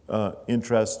self-interested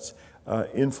interests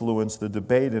influence the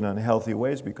debate in unhealthy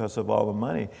ways because of all the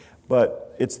money.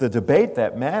 But it's the debate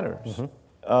that matters.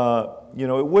 Mm-hmm. You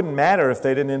know, it wouldn't matter if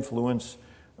they didn't influence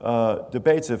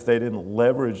debates, if they didn't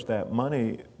leverage that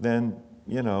money. Then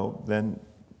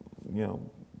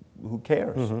who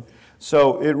cares? Mm-hmm.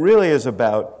 So it really is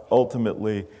about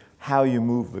ultimately how you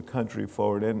move the country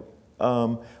forward. And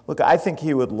look, I think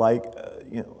he would like.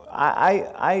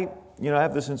 I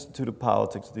have this Institute of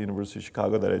Politics at the University of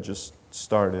Chicago that I just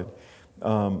started.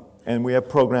 And we have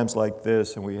programs like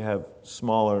this, and we have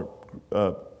smaller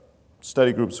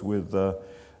study groups with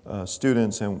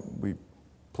students, and we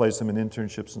place them in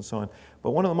internships and so on.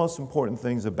 But one of the most important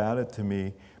things about it to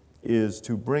me is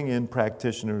to bring in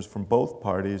practitioners from both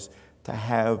parties to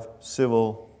have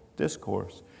civil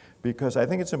discourse. Because I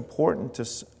think it's important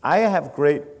I have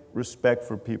great respect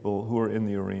for people who are in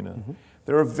the arena. Mm-hmm.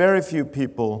 There are very few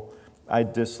people I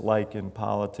dislike in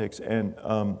politics, and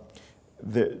and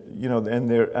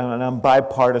I'm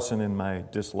bipartisan in my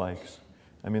dislikes.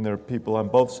 I mean, there are people on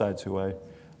both sides who I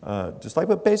dislike,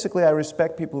 but basically I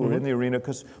respect people who are in the arena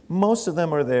because most of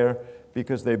them are there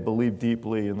because they believe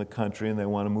deeply in the country and they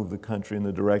want to move the country in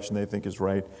the direction they think is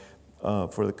right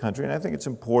for the country. And I think it's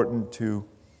important to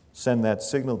send that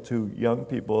signal to young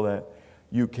people that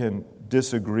you can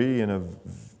disagree and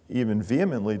even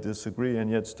vehemently disagree and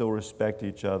yet still respect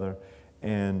each other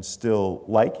and still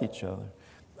like each other.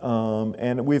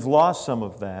 And we've lost some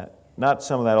of that, not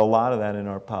some of that, a lot of that in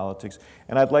our politics.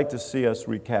 And I'd like to see us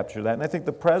recapture that. And I think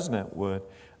the president would.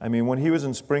 I mean, when he was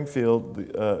in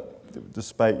Springfield,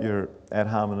 despite your ad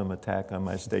hominem attack on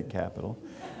my state capital,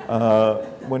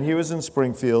 when he was in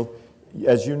Springfield,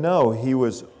 as you know, he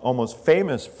was almost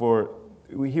famous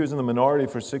he was in the minority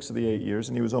for 6 of the 8 years,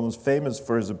 and he was almost famous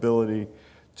for his ability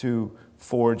to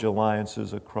forge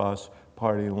alliances across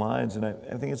party lines. And I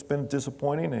think it's been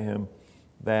disappointing to him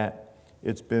that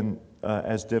it's been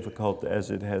as difficult as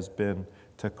it has been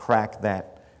to crack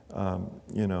that,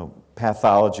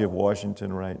 pathology of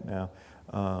Washington right now.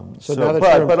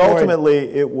 But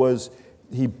ultimately,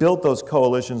 he built those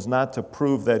coalitions not to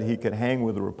prove that he could hang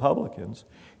with the Republicans.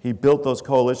 He built those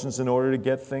coalitions in order to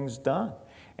get things done.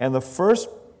 And the first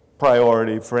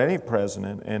priority for any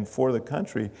president and for the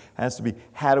country has to be,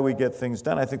 how do we get things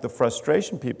done? I think the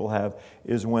frustration people have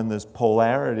is when this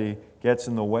polarity gets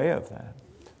in the way of that.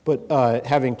 But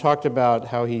having talked about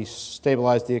how he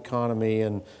stabilized the economy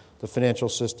and the financial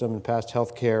system and passed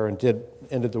health care and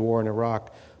ended the war in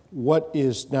Iraq. What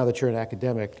is, now that you're an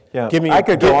academic, yeah, I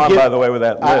could go on, by the way, with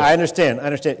that list. I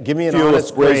understand. Give me an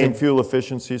honest grade. Raising fuel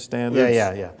efficiency standards.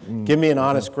 Yeah. Give me an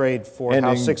honest grade for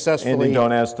how successfully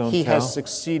he has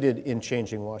succeeded in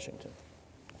changing Washington.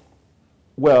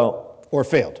 Well, or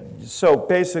failed. So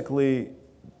basically,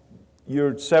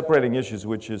 you're separating issues,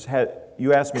 which is,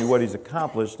 you asked me what he's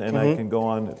accomplished, and I can go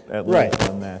on at length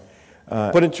on that.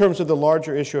 But in terms of the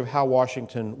larger issue of how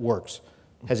Washington works,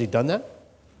 has he done that?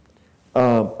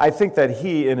 I think that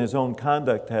he, in his own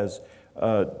conduct, has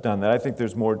done that. I think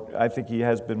there's more. I think he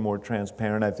has been more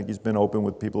transparent. I think he's been open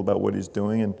with people about what he's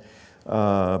doing, and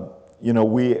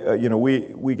we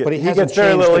get. But he gets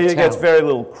very little. He gets very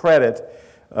little credit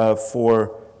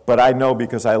for. But I know,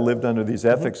 because I lived under these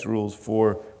ethics rules,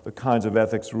 for the kinds of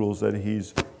ethics rules that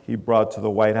he brought to the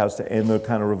White House to end the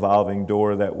kind of revolving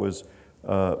door that was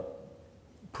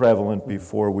prevalent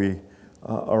before we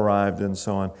arrived, and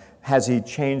so on. Has he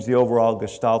changed the overall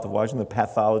gestalt of Washington, the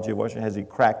pathology of Washington? Has he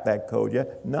cracked that code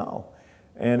yet? No.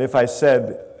 And if I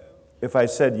said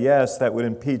yes, that would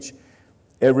impeach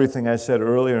everything I said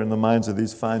earlier in the minds of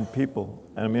these fine people.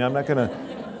 I mean, I'm not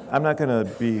gonna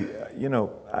be,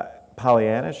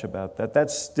 Pollyannish about that.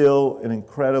 That's still an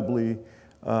incredibly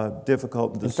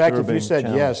difficult and disturbing challenge. In fact, if you said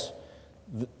challenge. Yes,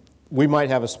 we might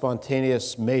have a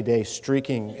spontaneous May Day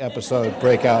streaking episode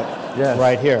breakout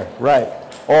right here. Right.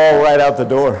 All right out the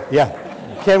door. Yeah.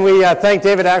 Can we thank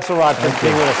David Axelrod for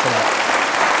being with us tonight?